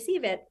people who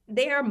receive it,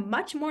 they are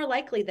much more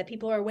likely that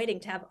people are waiting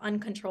to have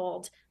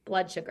uncontrolled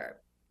blood sugar.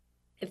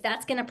 If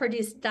that's going to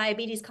produce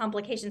diabetes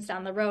complications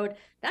down the road,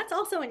 that's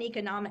also an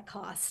economic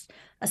cost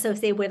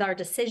associated with our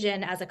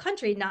decision as a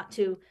country not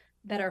to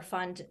better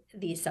fund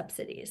these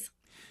subsidies.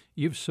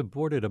 You've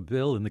supported a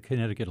bill in the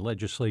Connecticut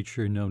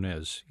legislature known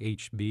as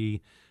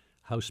HB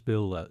House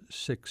Bill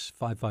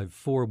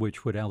 6554,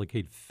 which would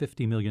allocate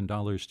 $50 million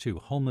to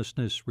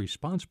homelessness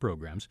response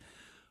programs.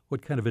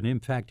 What kind of an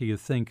impact do you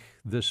think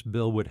this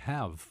bill would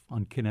have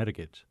on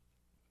Connecticut?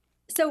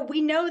 So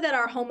we know that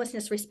our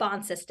homelessness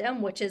response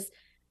system, which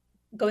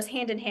goes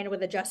hand in hand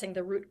with addressing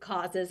the root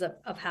causes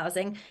of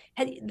housing,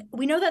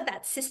 we know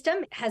that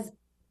system has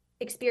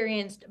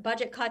experienced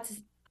budget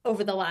cuts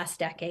over the last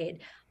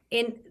decade.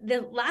 And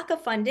the lack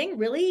of funding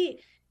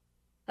really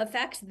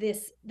affects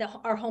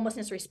our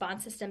homelessness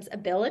response system's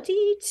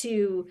ability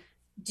to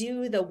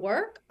do the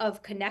work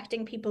of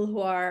connecting people who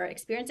are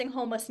experiencing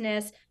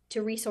homelessness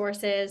to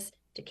resources,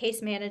 to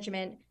case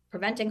management,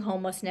 preventing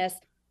homelessness.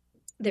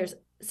 There's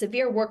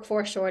severe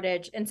workforce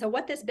shortage. And so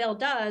what this bill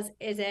does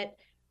is it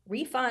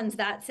refunds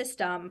that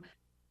system,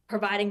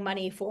 providing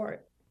money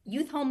for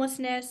youth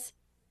homelessness,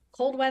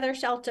 cold weather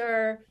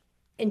shelter,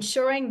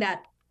 ensuring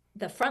that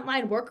the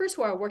frontline workers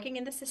who are working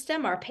in the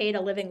system are paid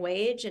a living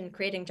wage and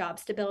creating job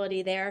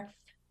stability there.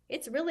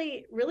 It's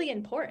really, really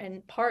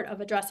important part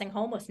of addressing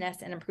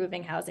homelessness and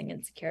improving housing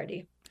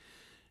insecurity.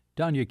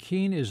 Danya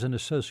Keene is an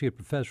associate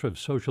professor of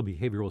social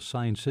behavioral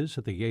sciences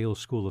at the Yale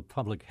School of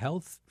Public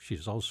Health.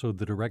 She's also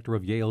the director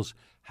of Yale's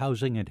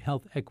Housing and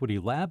Health Equity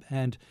Lab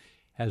and,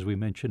 as we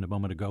mentioned a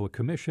moment ago, a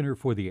commissioner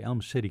for the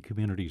Elm City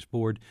Communities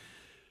Board.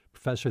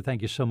 Professor,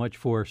 thank you so much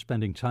for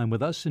spending time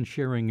with us and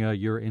sharing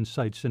your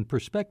insights and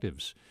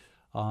perspectives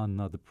on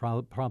the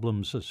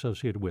problems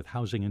associated with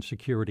housing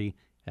insecurity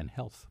and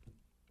health.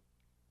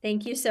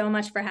 Thank you so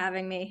much for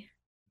having me.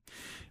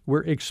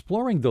 We're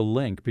exploring the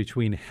link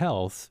between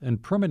health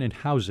and permanent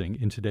housing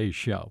in today's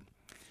show.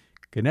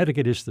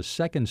 Connecticut is the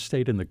second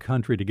state in the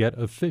country to get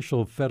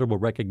official federal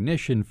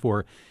recognition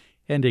for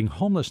ending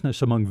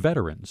homelessness among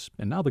veterans,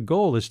 and now the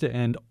goal is to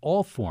end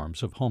all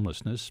forms of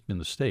homelessness in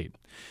the state.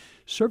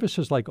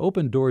 Services like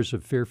Open Doors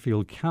of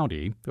Fairfield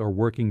County are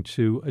working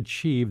to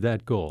achieve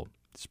that goal.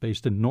 It's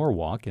based in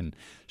Norwalk and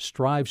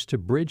strives to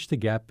bridge the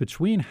gap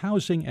between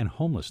housing and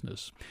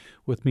homelessness.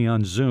 With me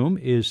on Zoom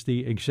is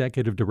the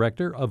executive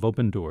director of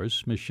Open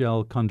Doors,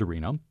 Michelle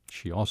Condorino.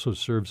 She also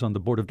serves on the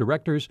board of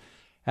directors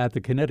at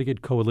the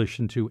Connecticut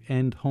Coalition to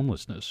End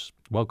Homelessness.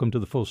 Welcome to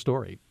The Full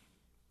Story.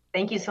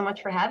 Thank you so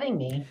much for having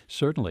me.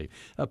 Certainly.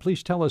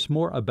 Please tell us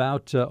more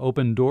about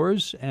Open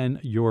Doors and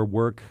your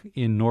work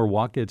in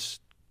Norwalk. It's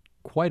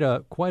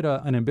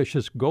an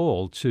ambitious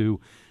goal to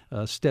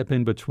step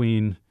in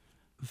between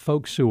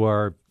folks who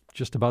are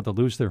just about to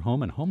lose their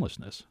home and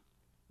homelessness.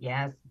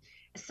 Yes.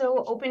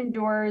 So Open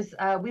Doors,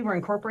 we were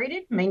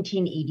incorporated in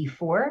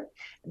 1984,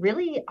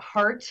 really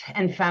heart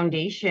and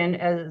foundation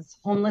as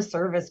homeless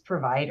service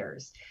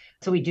providers.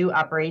 So we do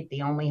operate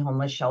the only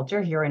homeless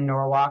shelter here in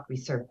Norwalk. We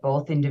serve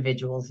both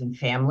individuals and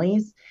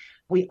families.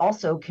 We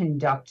also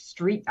conduct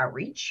street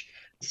outreach,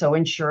 so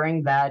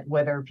ensuring that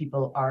whether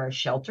people are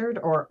sheltered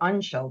or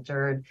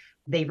unsheltered,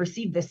 they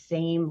receive the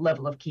same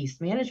level of case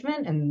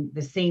management and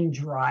the same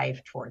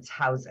drive towards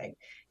housing.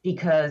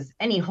 Because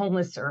any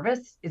homeless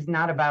service is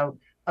not about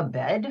a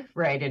bed,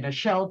 right, in a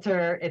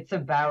shelter. It's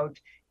about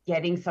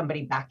getting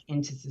somebody back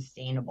into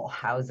sustainable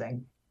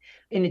housing.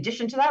 In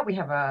addition to that, we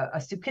have a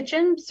soup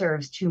kitchen,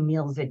 serves 2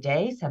 meals a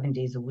day, 7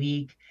 days a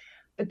week.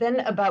 But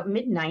then about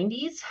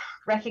mid-90s,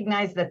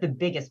 recognized that the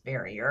biggest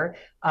barrier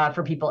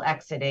for people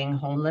exiting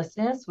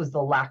homelessness was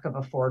the lack of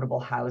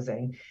affordable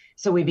housing.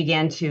 So we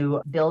began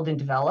to build and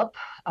develop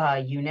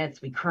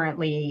units. We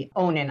currently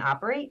own and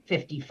operate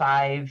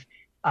 55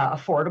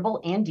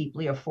 affordable and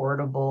deeply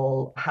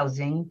affordable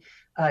housing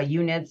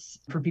units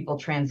for people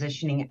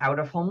transitioning out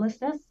of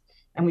homelessness.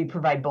 And we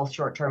provide both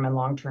short-term and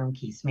long-term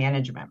case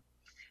management.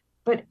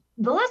 But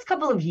the last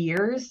couple of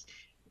years,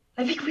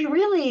 I think we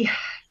really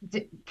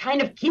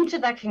kind of came to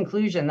that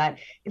conclusion that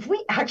if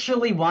we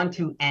actually want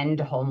to end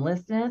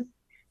homelessness,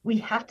 we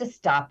have to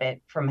stop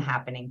it from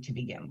happening to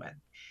begin with.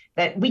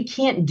 That we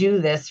can't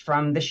do this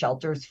from the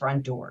shelter's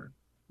front door.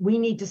 We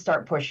need to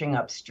start pushing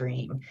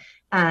upstream.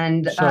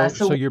 And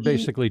so you're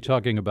basically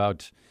talking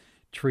about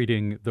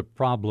treating the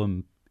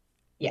problem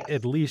yes,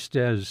 at least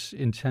as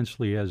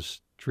intensely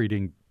as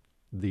treating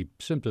the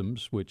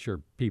symptoms, which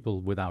are people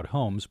without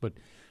homes, but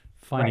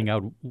finding right.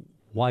 out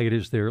why it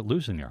is they're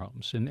losing their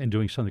homes and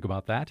doing something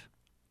about that?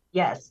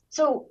 Yes.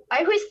 So I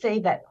always say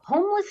that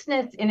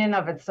homelessness in and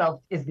of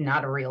itself is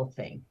not a real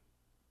thing,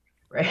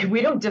 right?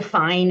 We don't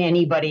define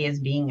anybody as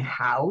being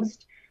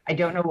housed. I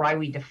don't know why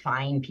we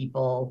define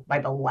people by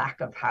the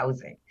lack of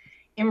housing.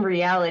 In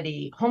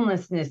reality,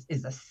 homelessness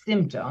is a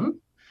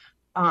symptom,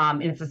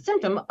 and it's a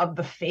symptom of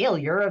the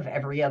failure of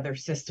every other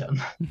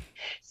system.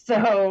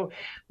 So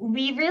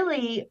we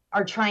really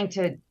are trying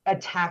to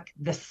attack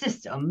the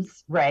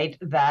systems, right,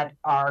 that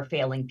are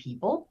failing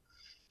people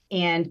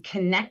and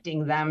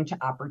connecting them to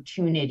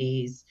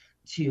opportunities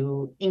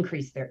to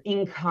increase their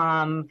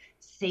income,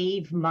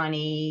 save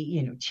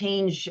money,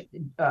 change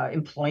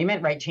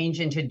employment, right? Change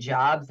into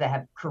jobs that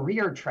have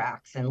career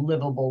tracks and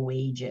livable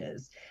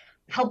wages,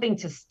 helping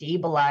to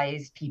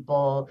stabilize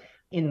people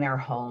in their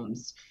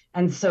homes.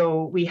 And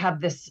so we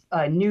have this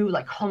new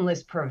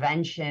homeless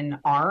prevention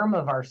arm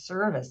of our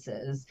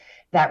services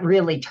that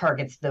really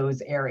targets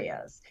those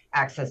areas.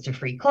 Access to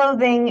free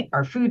clothing,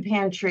 our food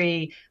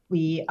pantry.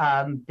 We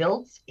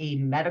built a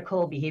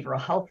medical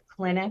behavioral health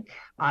clinic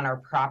on our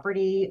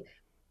property,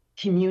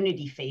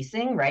 community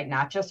facing, right?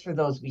 Not just for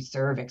those we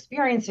serve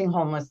experiencing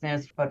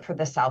homelessness, but for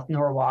the South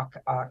Norwalk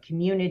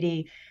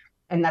community.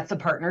 And that's a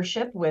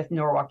partnership with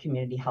Norwalk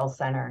Community Health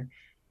Center.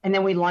 And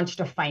then we launched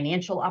a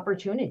financial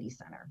opportunity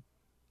center,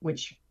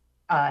 which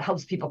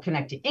helps people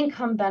connect to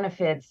income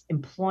benefits,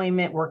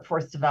 employment,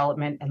 workforce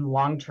development, and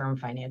long-term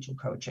financial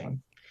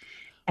coaching.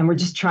 And we're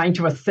just trying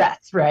to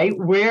assess, right?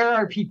 Where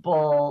are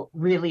people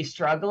really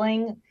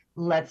struggling?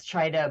 Let's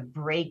try to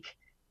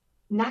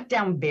knock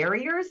down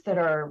barriers that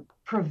are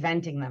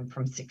preventing them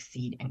from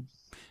succeeding.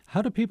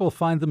 How do people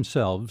find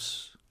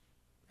themselves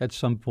at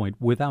some point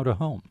without a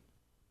home?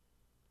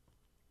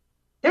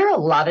 There are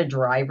a lot of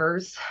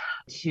drivers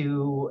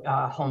to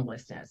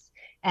homelessness.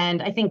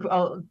 And I think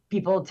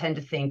people tend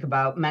to think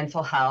about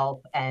mental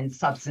health and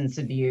substance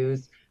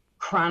abuse.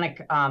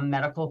 Chronic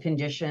medical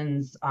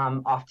conditions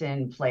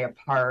often play a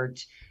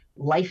part.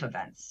 Life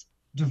events,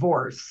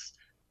 divorce,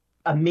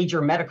 a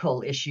major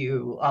medical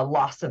issue, a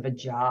loss of a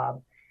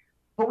job.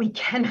 But we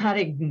cannot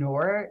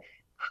ignore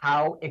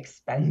how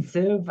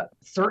expensive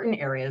certain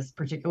areas,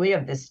 particularly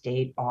of this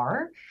state,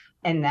 are,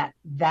 and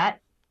that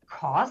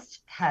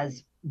cost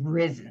has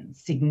risen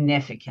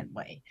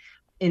significantly,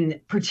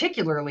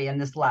 particularly in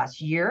this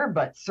last year,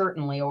 but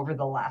certainly over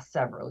the last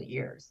several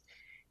years.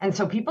 And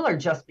so people are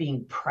just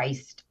being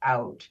priced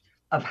out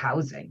of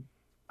housing.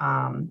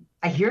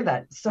 I hear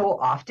that so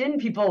often.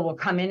 People will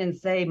come in and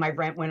say, my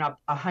rent went up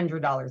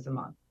 $100 a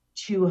month,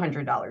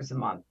 $200 a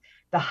month.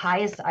 The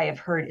highest I have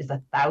heard is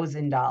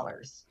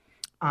 $1,000.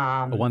 A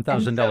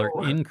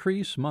 $1,000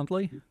 increase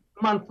monthly?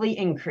 Monthly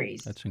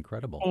increase. That's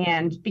incredible.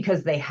 And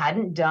because they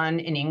hadn't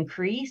done an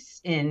increase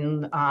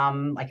in,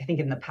 I think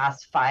in the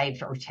past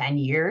 5 or 10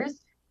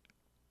 years,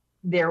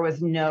 there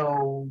was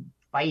no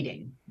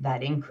fighting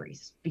that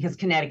increase because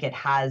Connecticut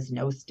has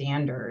no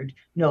standard,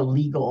 no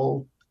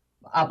legal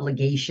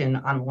obligation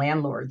on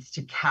landlords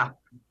to cap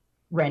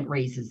rent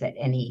raises at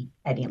any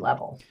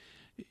level.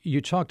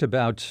 You talked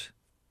about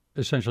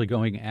essentially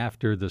going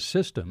after the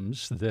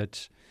systems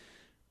that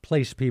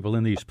place people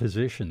in these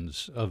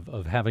positions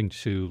of having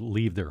to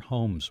leave their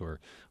homes or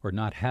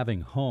not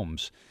having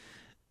homes.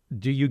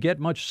 Do you get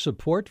much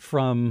support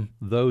from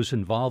those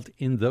involved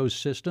in those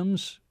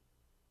systems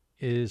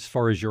as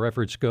far as your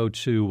efforts go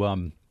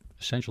to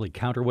essentially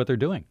counter what they're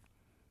doing?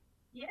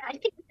 Yeah, I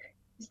think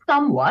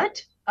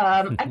somewhat.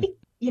 I think,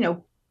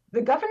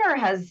 the governor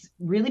has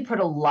really put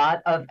a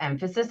lot of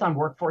emphasis on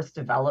workforce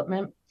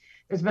development.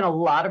 There's been a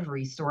lot of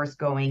resource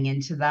going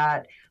into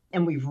that,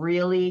 and we've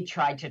really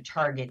tried to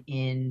target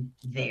in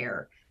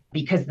there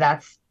because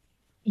that's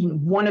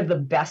one of the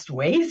best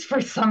ways for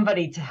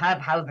somebody to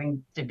have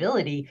housing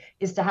stability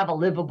is to have a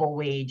livable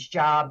wage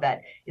job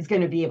that is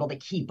going to be able to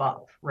keep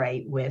up,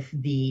 right, with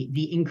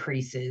the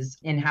increases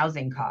in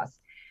housing costs.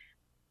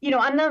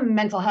 On the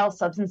mental health,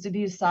 substance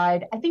abuse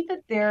side, I think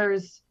that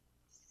there's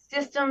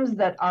systems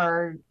that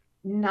are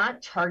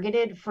not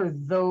targeted for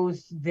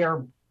those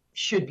there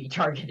should be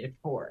targeted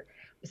for.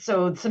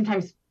 So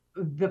sometimes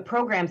the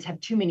programs have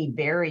too many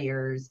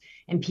barriers,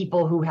 and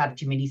people who have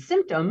too many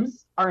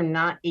symptoms are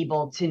not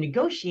able to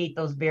negotiate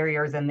those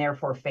barriers and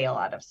therefore fail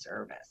out of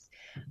service.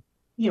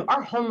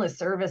 Our homeless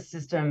service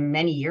system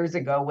many years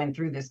ago went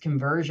through this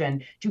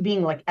conversion to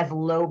being like as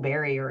low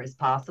barrier as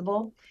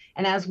possible.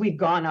 And as we've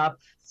gone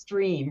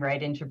upstream,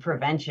 right, into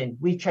prevention,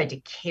 we've tried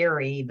to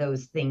carry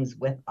those things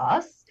with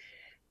us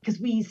because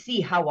we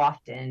see how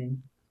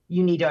often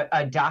you need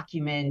a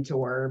document,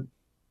 or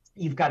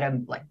you've got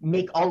to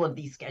make all of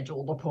these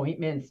scheduled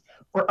appointments,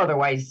 or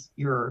otherwise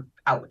you're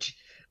out.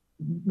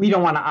 We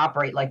don't want to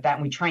operate like that,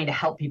 and we're trying to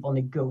help people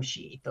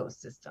negotiate those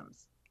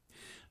systems.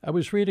 I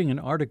was reading an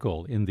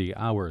article in The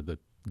Hour, the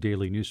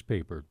daily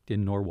newspaper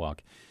in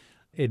Norwalk.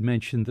 It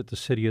mentioned that the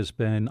city has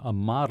been a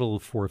model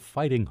for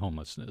fighting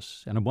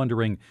homelessness. And I'm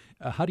wondering,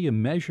 how do you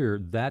measure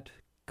that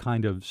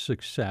kind of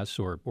success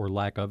or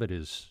lack of it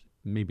is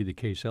maybe the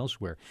case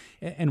elsewhere?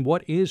 And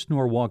what is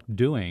Norwalk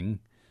doing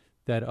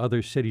that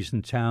other cities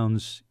and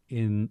towns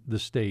in the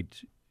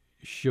state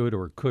should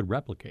or could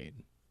replicate?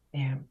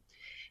 Yeah.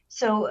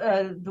 So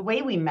the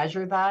way we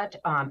measure that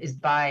is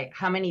by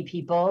how many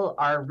people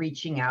are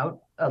reaching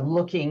out,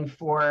 looking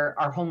for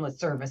our homeless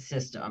service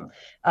system.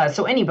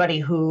 So anybody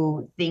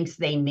who thinks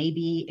they may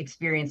be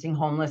experiencing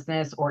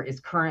homelessness or is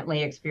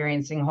currently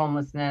experiencing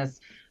homelessness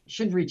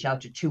should reach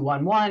out to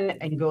 211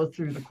 and go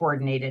through the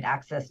coordinated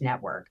access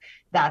network.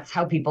 That's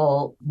how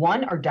people,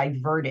 one, are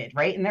diverted,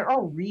 right? And there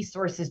are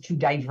resources to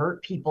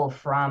divert people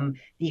from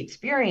the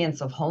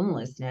experience of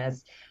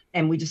homelessness.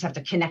 And we just have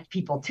to connect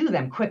people to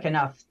them quick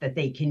enough that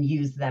they can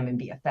use them and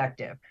be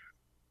effective.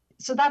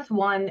 So that's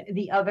one.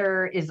 The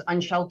other is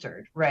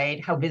unsheltered,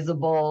 right? How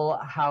visible,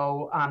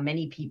 how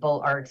many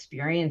people are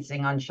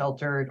experiencing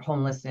unsheltered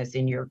homelessness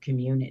in your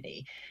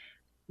community.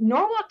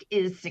 Norwalk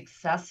is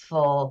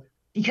successful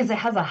because it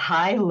has a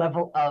high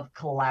level of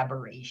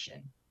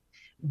collaboration.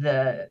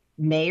 The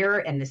mayor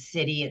and the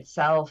city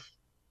itself,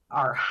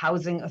 our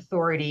housing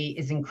authority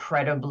is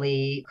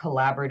incredibly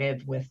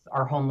collaborative with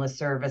our homeless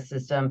service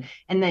system.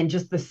 And then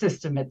just the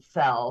system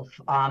itself,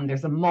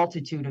 there's a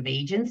multitude of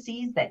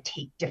agencies that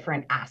take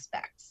different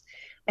aspects.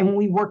 And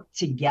we work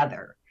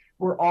together.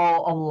 We're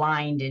all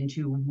aligned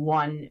into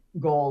one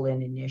goal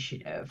and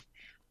initiative.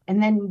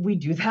 And then we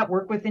do that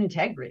work with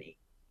integrity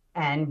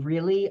and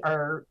really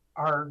are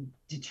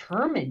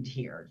determined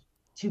here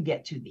to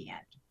get to the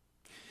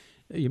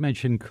end. You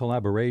mentioned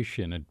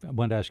collaboration, and I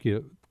want to ask you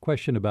a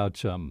question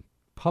about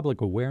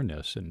public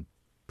awareness and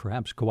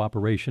perhaps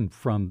cooperation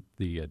from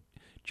the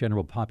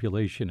general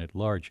population at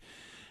large.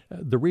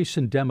 The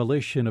recent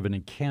demolition of an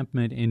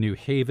encampment in New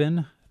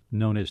Haven,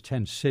 known as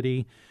Tent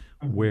City,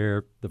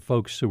 where the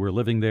folks who were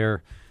living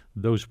there,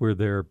 those were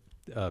their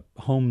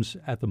homes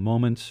at the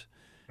moment.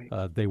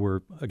 They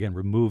were, again,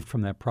 removed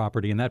from that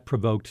property, and that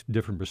provoked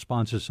different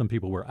responses. Some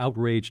people were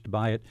outraged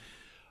by it.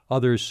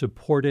 Others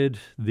supported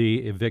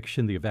the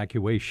eviction, the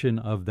evacuation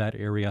of that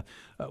area.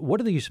 What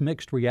do these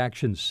mixed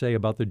reactions say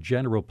about the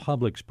general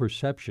public's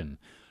perception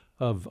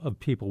of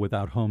people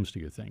without homes, do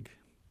you think?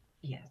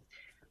 Yes.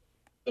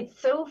 It's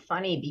so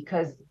funny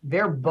because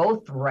they're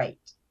both right.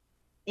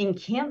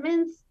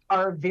 Encampments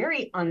are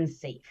very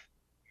unsafe,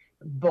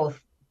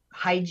 both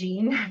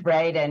hygiene,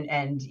 right? And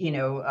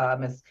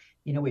as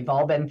we've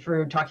all been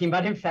through talking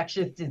about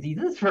infectious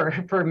diseases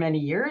for many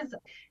years.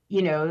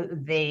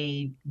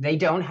 They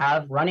don't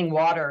have running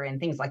water and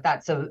things like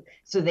that. So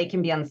they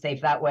can be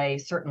unsafe that way.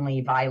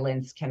 Certainly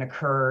violence can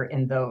occur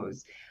in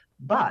those.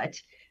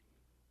 But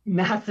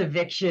mass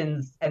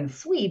evictions and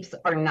sweeps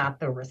are not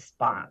the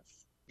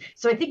response.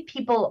 So I think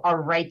people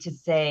are right to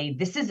say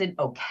this isn't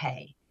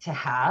okay to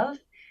have,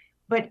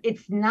 but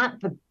it's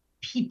not the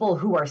people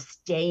who are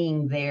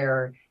staying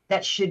there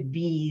that should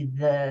be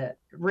the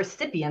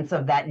recipients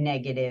of that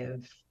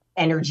negative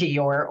energy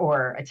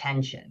or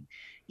attention.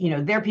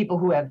 They're people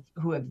who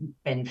have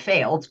been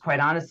failed,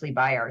 quite honestly,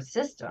 by our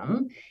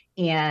system,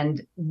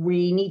 and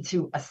we need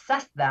to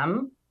assess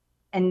them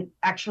and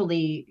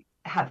actually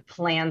have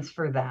plans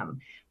for them.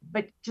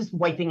 But just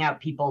wiping out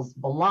people's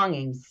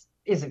belongings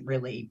isn't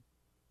really,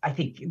 I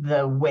think,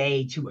 the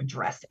way to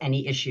address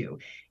any issue.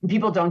 And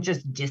people don't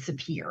just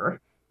disappear.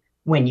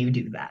 when you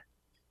do that.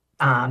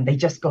 They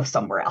just go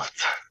somewhere else.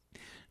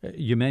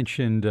 You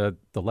mentioned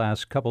the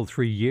last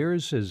 3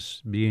 years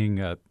as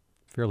being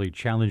fairly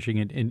challenging,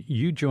 and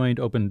you joined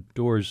Open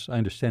Doors, I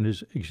understand,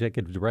 as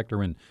executive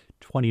director in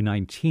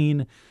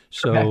 2019,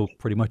 so Correct.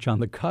 pretty much on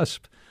the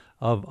cusp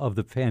of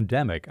the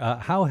pandemic.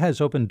 How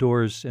has Open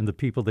Doors and the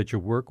people that you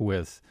work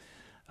with,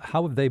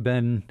 how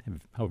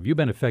have you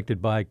been affected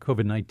by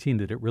COVID-19?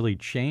 Did it really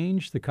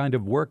change the kind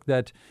of work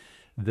that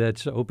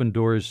Open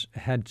Doors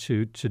had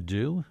to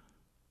do?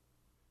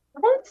 I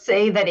won't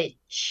say that it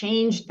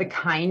changed the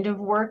kind of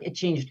work, it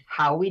changed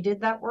how we did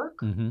that work.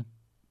 Mm-hmm.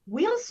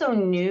 We also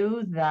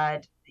knew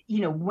that,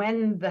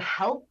 when the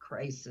health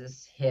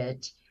crisis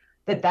hit,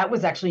 that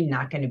was actually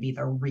not going to be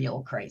the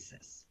real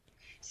crisis.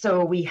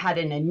 So we had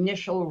an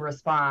initial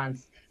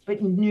response,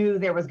 but knew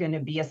there was going to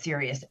be a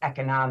serious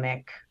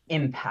economic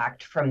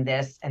impact from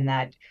this, and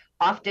that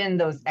often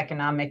those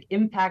economic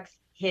impacts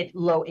hit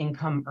low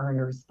income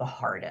earners the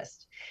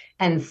hardest.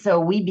 And so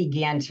we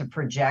began to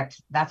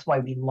project. That's why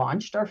we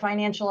launched our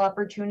Financial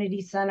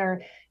Opportunity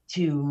Center,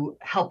 to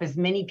help as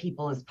many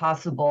people as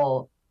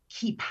possible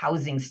keep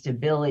housing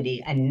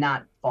stability and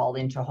not fall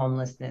into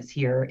homelessness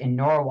here in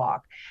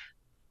Norwalk.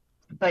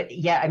 But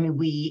yeah, I mean,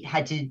 we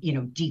had to,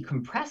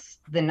 decompress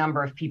the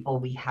number of people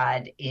we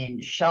had in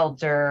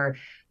shelter.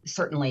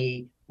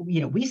 Certainly,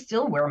 we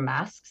still wear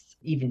masks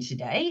even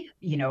today,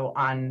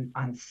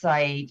 on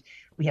site.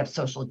 We have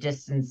social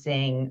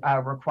distancing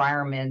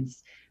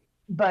requirements.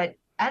 But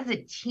as a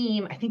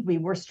team, I think we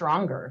were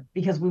stronger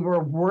because we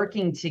were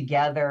working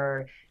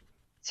together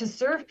to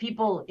serve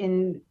people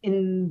in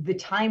the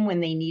time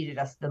when they needed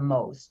us the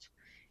most.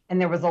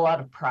 And there was a lot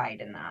of pride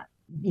in that.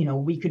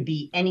 We could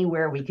be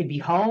anywhere, we could be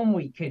home,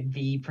 we could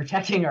be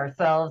protecting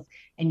ourselves,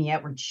 and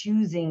yet we're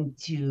choosing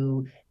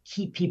to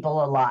keep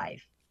people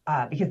alive,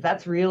 because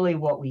that's really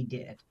what we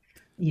did.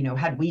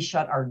 Had we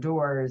shut our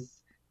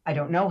doors, I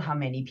don't know how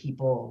many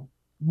people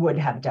would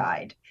have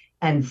died.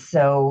 And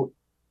so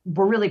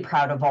we're really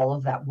proud of all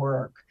of that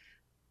work.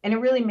 And it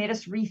really made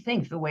us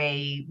rethink the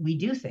way we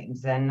do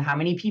things and how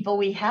many people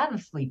we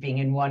have sleeping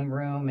in one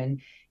room. And,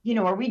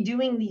 are we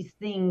doing these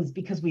things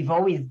because we've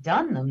always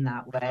done them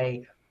that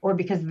way, or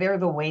because they're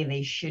the way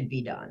they should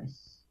be done?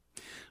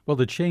 Well,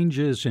 the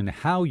changes in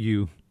how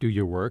you do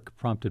your work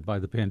prompted by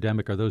the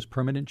pandemic, are those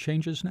permanent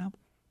changes now?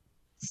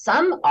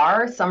 Some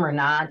are, some are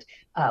not.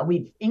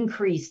 We've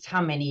increased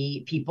how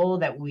many people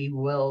that we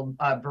will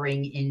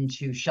bring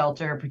into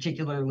shelter,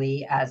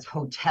 particularly as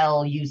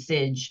hotel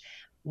usage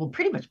will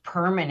pretty much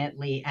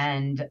permanently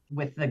end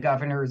with the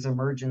governor's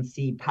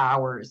emergency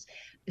powers.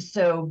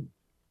 So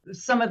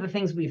some of the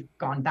things we've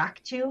gone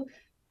back to,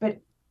 but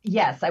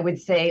yes, I would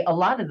say a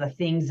lot of the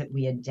things that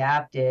we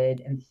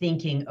adapted and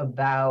thinking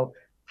about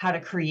how to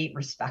create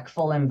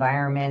respectful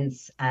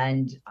environments.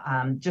 And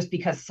just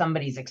because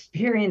somebody's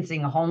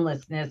experiencing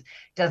homelessness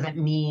doesn't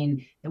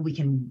mean that we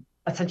can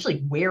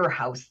essentially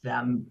warehouse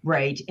them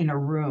right in a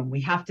room.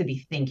 We have to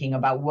be thinking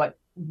about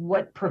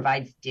what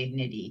provides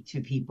dignity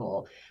to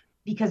people.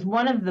 Because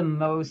one of the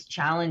most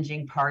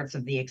challenging parts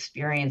of the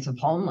experience of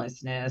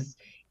homelessness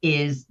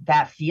is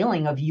that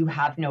feeling of you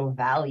have no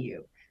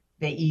value,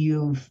 that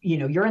you're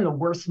in the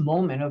worst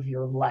moment of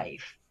your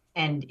life.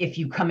 And if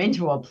you come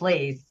into a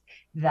place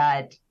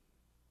that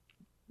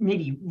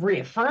maybe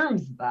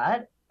reaffirms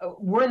that,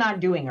 we're not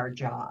doing our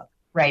job,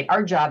 right?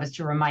 Our job is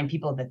to remind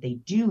people that they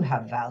do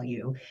have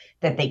value,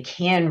 that they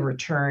can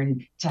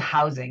return to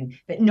housing,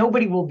 that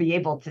nobody will be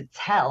able to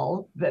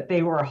tell that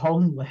they were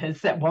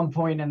homeless at one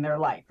point in their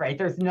life, right?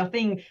 There's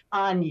nothing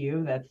on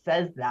you that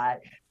says that.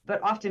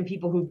 But often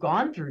people who've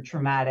gone through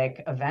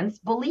traumatic events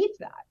believe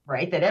that,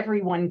 right? That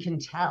everyone can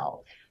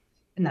tell.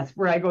 And that's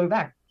where I go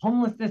back.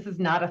 Homelessness is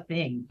not a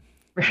thing,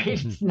 right?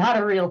 It's not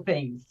a real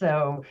thing.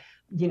 So,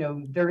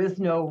 there is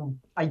no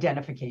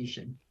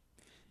identification.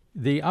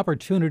 The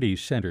opportunity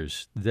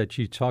centers that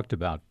you talked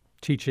about,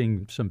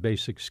 teaching some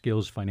basic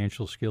skills,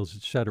 financial skills,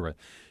 et cetera,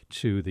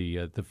 to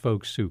the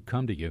folks who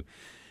come to you,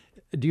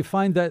 do you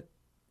find that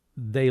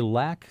they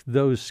lack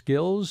those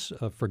skills,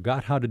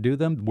 forgot how to do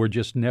them, were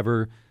just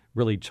never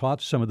really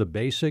taught some of the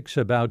basics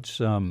about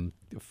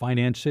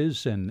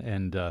finances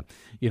and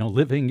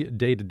living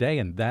day to day,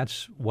 and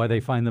that's why they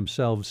find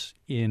themselves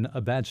in a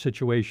bad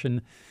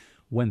situation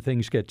when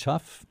things get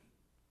tough?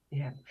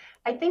 Yeah,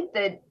 I think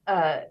that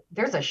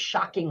there's a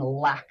shocking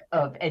lack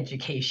of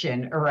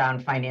education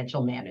around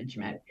financial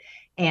management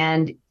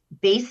and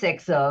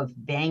basics of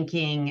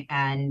banking,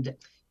 and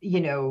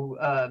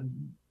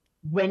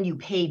when you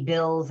pay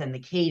bills and the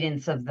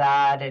cadence of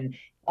that, and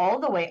all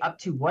the way up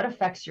to what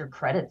affects your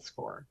credit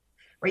score.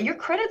 Right, your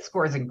credit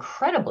score is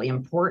incredibly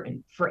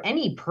important for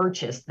any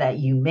purchase that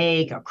you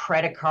make, a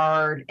credit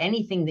card,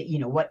 anything that,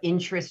 what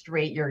interest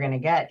rate you're going to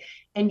get.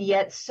 And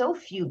yet so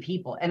few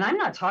people, and I'm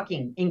not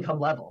talking income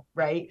level,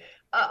 right?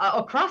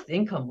 Across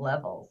income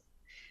levels,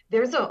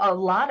 there's a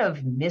lot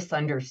of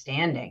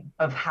misunderstanding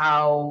of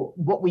how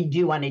what we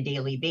do on a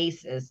daily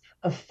basis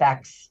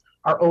affects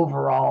our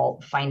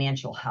overall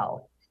financial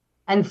health.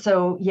 And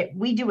so, yeah,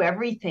 we do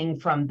everything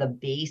from the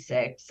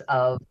basics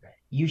of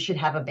you should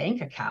have a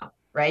bank account.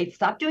 right?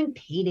 Stop doing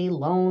payday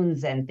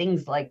loans and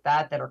things like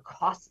that are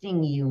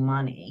costing you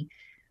money.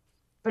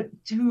 But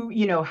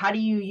how do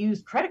you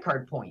use credit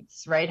card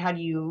points, right? How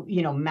do you,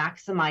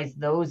 maximize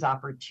those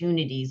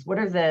opportunities? What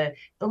are the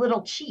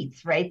little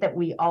cheats, right, that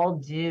we all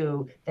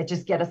do that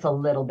just get us a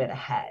little bit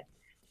ahead?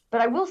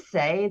 But I will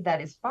say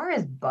that as far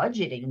as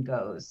budgeting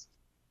goes,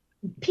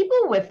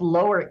 people with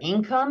lower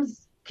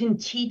incomes can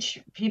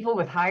teach people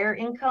with higher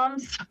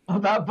incomes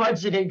about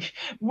budgeting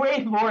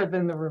way more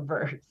than the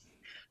reverse,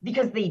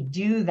 because they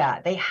do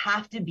that. They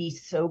have to be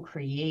so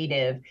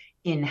creative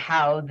in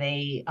how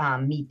they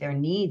meet their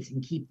needs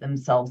and keep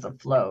themselves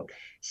afloat.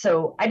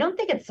 So I don't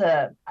think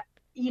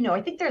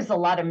I think there's a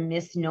lot of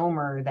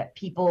misnomer that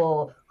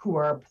people who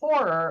are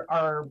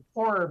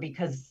poorer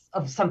because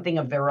of something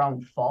of their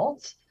own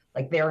fault,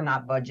 like they're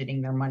not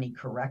budgeting their money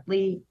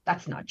correctly.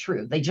 That's not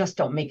true. They just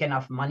don't make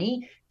enough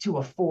money to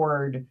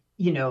afford,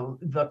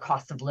 the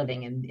cost of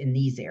living in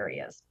these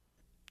areas.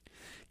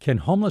 Can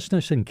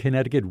homelessness in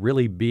Connecticut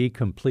really be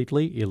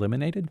completely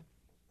eliminated?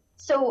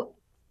 So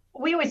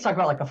we always talk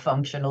about like a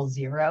functional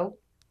zero.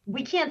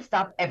 We can't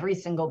stop every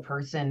single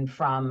person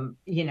from,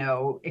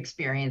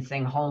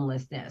 experiencing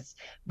homelessness,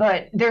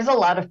 but there's a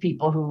lot of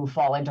people who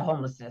fall into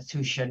homelessness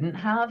who shouldn't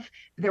have.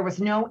 There was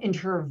no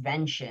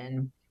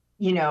intervention,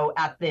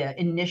 at the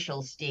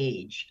initial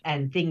stage,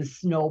 and things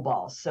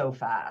snowball so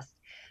fast.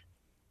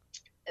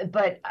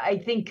 But I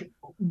think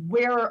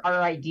where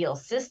our ideal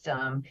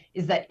system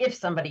is that if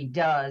somebody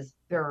does,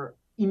 they're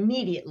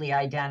immediately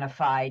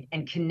identified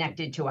and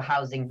connected to a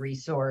housing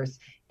resource,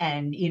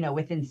 and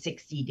within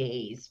 60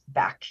 days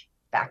back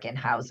in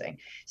housing.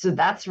 So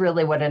that's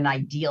really what an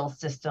ideal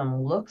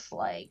system looks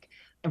like,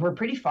 and we're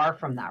pretty far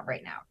from that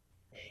right now.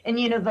 And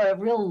the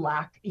real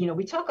lack,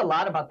 we talk a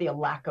lot about the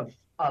lack of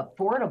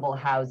affordable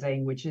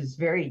housing, which is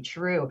very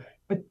true,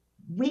 but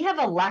we have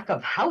a lack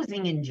of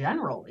housing in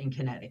general in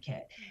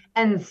Connecticut.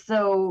 And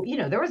so,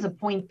 there was a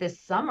point this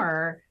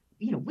summer,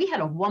 we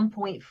had a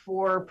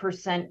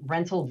 1.4%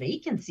 rental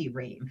vacancy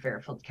rate in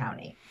Fairfield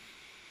County.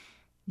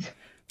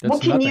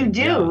 What can you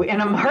do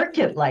in a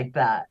market like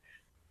that?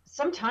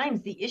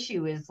 Sometimes the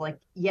issue is like,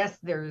 yes,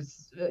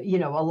 there's,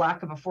 a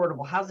lack of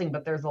affordable housing,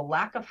 but there's a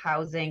lack of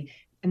housing,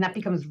 and that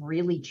becomes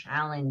really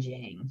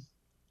challenging,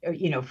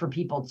 for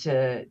people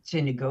to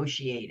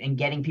negotiate, and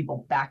getting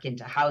people back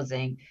into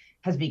housing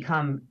has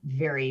become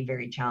very,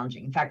 very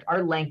challenging. In fact,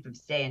 our length of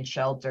stay in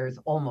shelters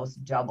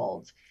almost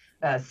doubled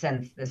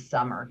since this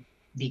summer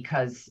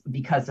because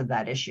of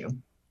that issue.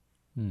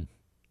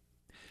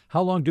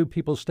 How long do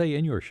people stay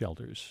in your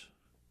shelters?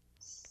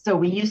 So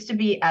we used to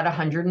be at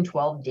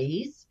 112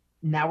 days.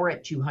 Now we're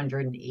at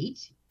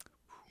 208.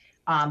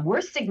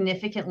 We're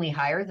significantly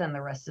higher than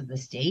the rest of the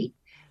state,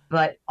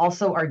 but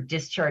also our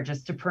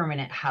discharges to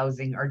permanent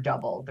housing are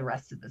double the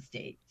rest of the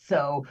state.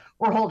 So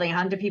we're holding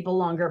on to people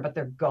longer, but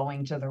they're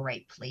going to the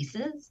right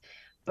places.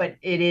 But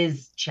it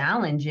is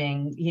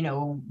challenging.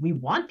 We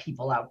want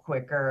people out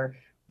quicker,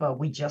 but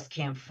we just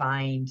can't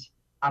find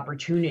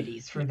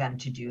opportunities for them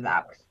to do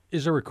that.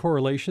 Is there a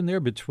correlation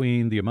there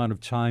between the amount of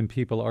time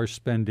people are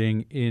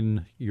spending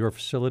in your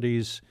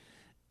facilities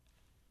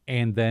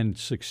and then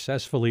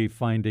successfully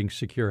finding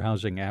secure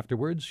housing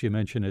afterwards? You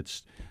mentioned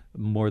it's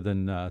more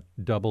than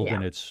doubled,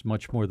 and it's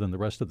much more than the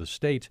rest of the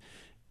state.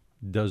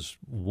 Is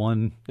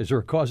there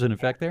a cause and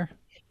effect there?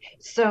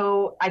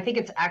 So I think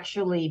it's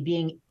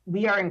actually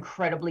we are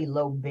incredibly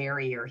low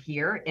barrier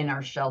here in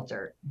our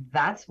shelter.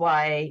 That's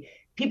why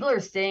people are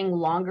staying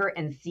longer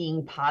and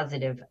seeing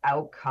positive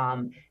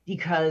outcome,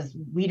 because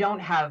we don't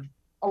have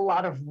a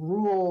lot of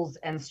rules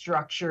and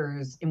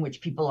structures in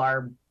which people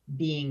are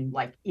being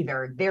like,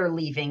 either they're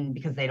leaving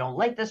because they don't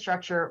like the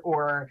structure,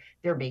 or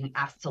they're being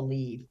asked to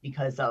leave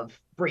because of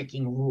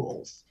breaking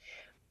rules.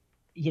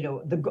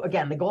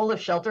 The goal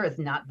of shelter is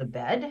not the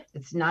bed.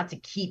 It's not to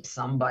keep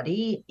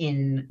somebody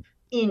in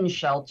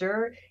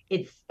shelter.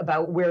 It's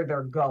about where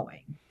they're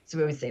going. So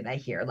we always say that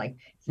here, like,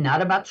 it's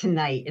not about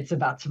tonight, it's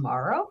about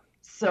tomorrow.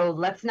 So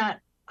let's not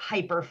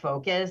hyper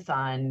focus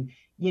on,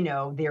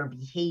 their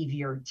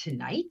behavior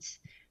tonight,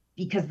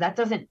 because that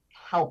doesn't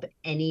help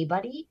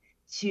anybody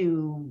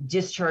to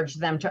discharge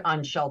them to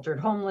unsheltered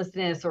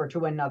homelessness or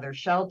to another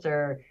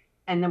shelter.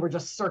 And then we're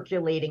just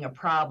circulating a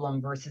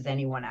problem versus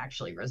anyone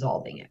actually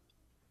resolving it.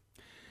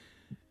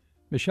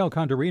 Michelle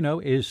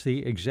Condorino is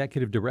the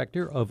executive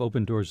director of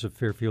Open Doors of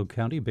Fairfield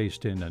County,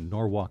 based in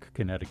Norwalk,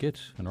 Connecticut,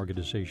 an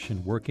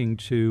organization working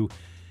to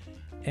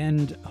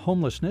end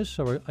homelessness,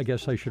 or I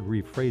guess I should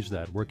rephrase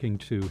that, working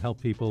to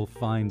help people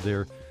find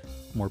their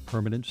more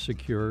permanent,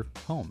 secure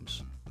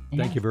homes.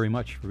 Thank you very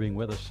much for being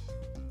with us.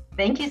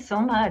 Thank you so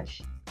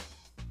much.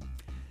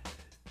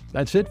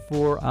 That's it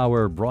for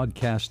our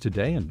broadcast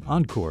today, an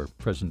Encore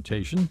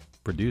presentation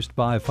produced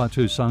by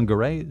Fatou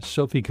Sangare,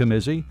 Sophie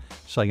Kamizi,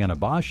 Sayana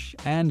Bosch,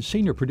 and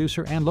senior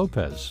producer Ann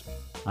Lopez.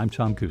 I'm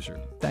Tom Kuser.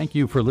 Thank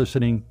you for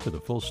listening to The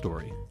Full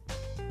Story.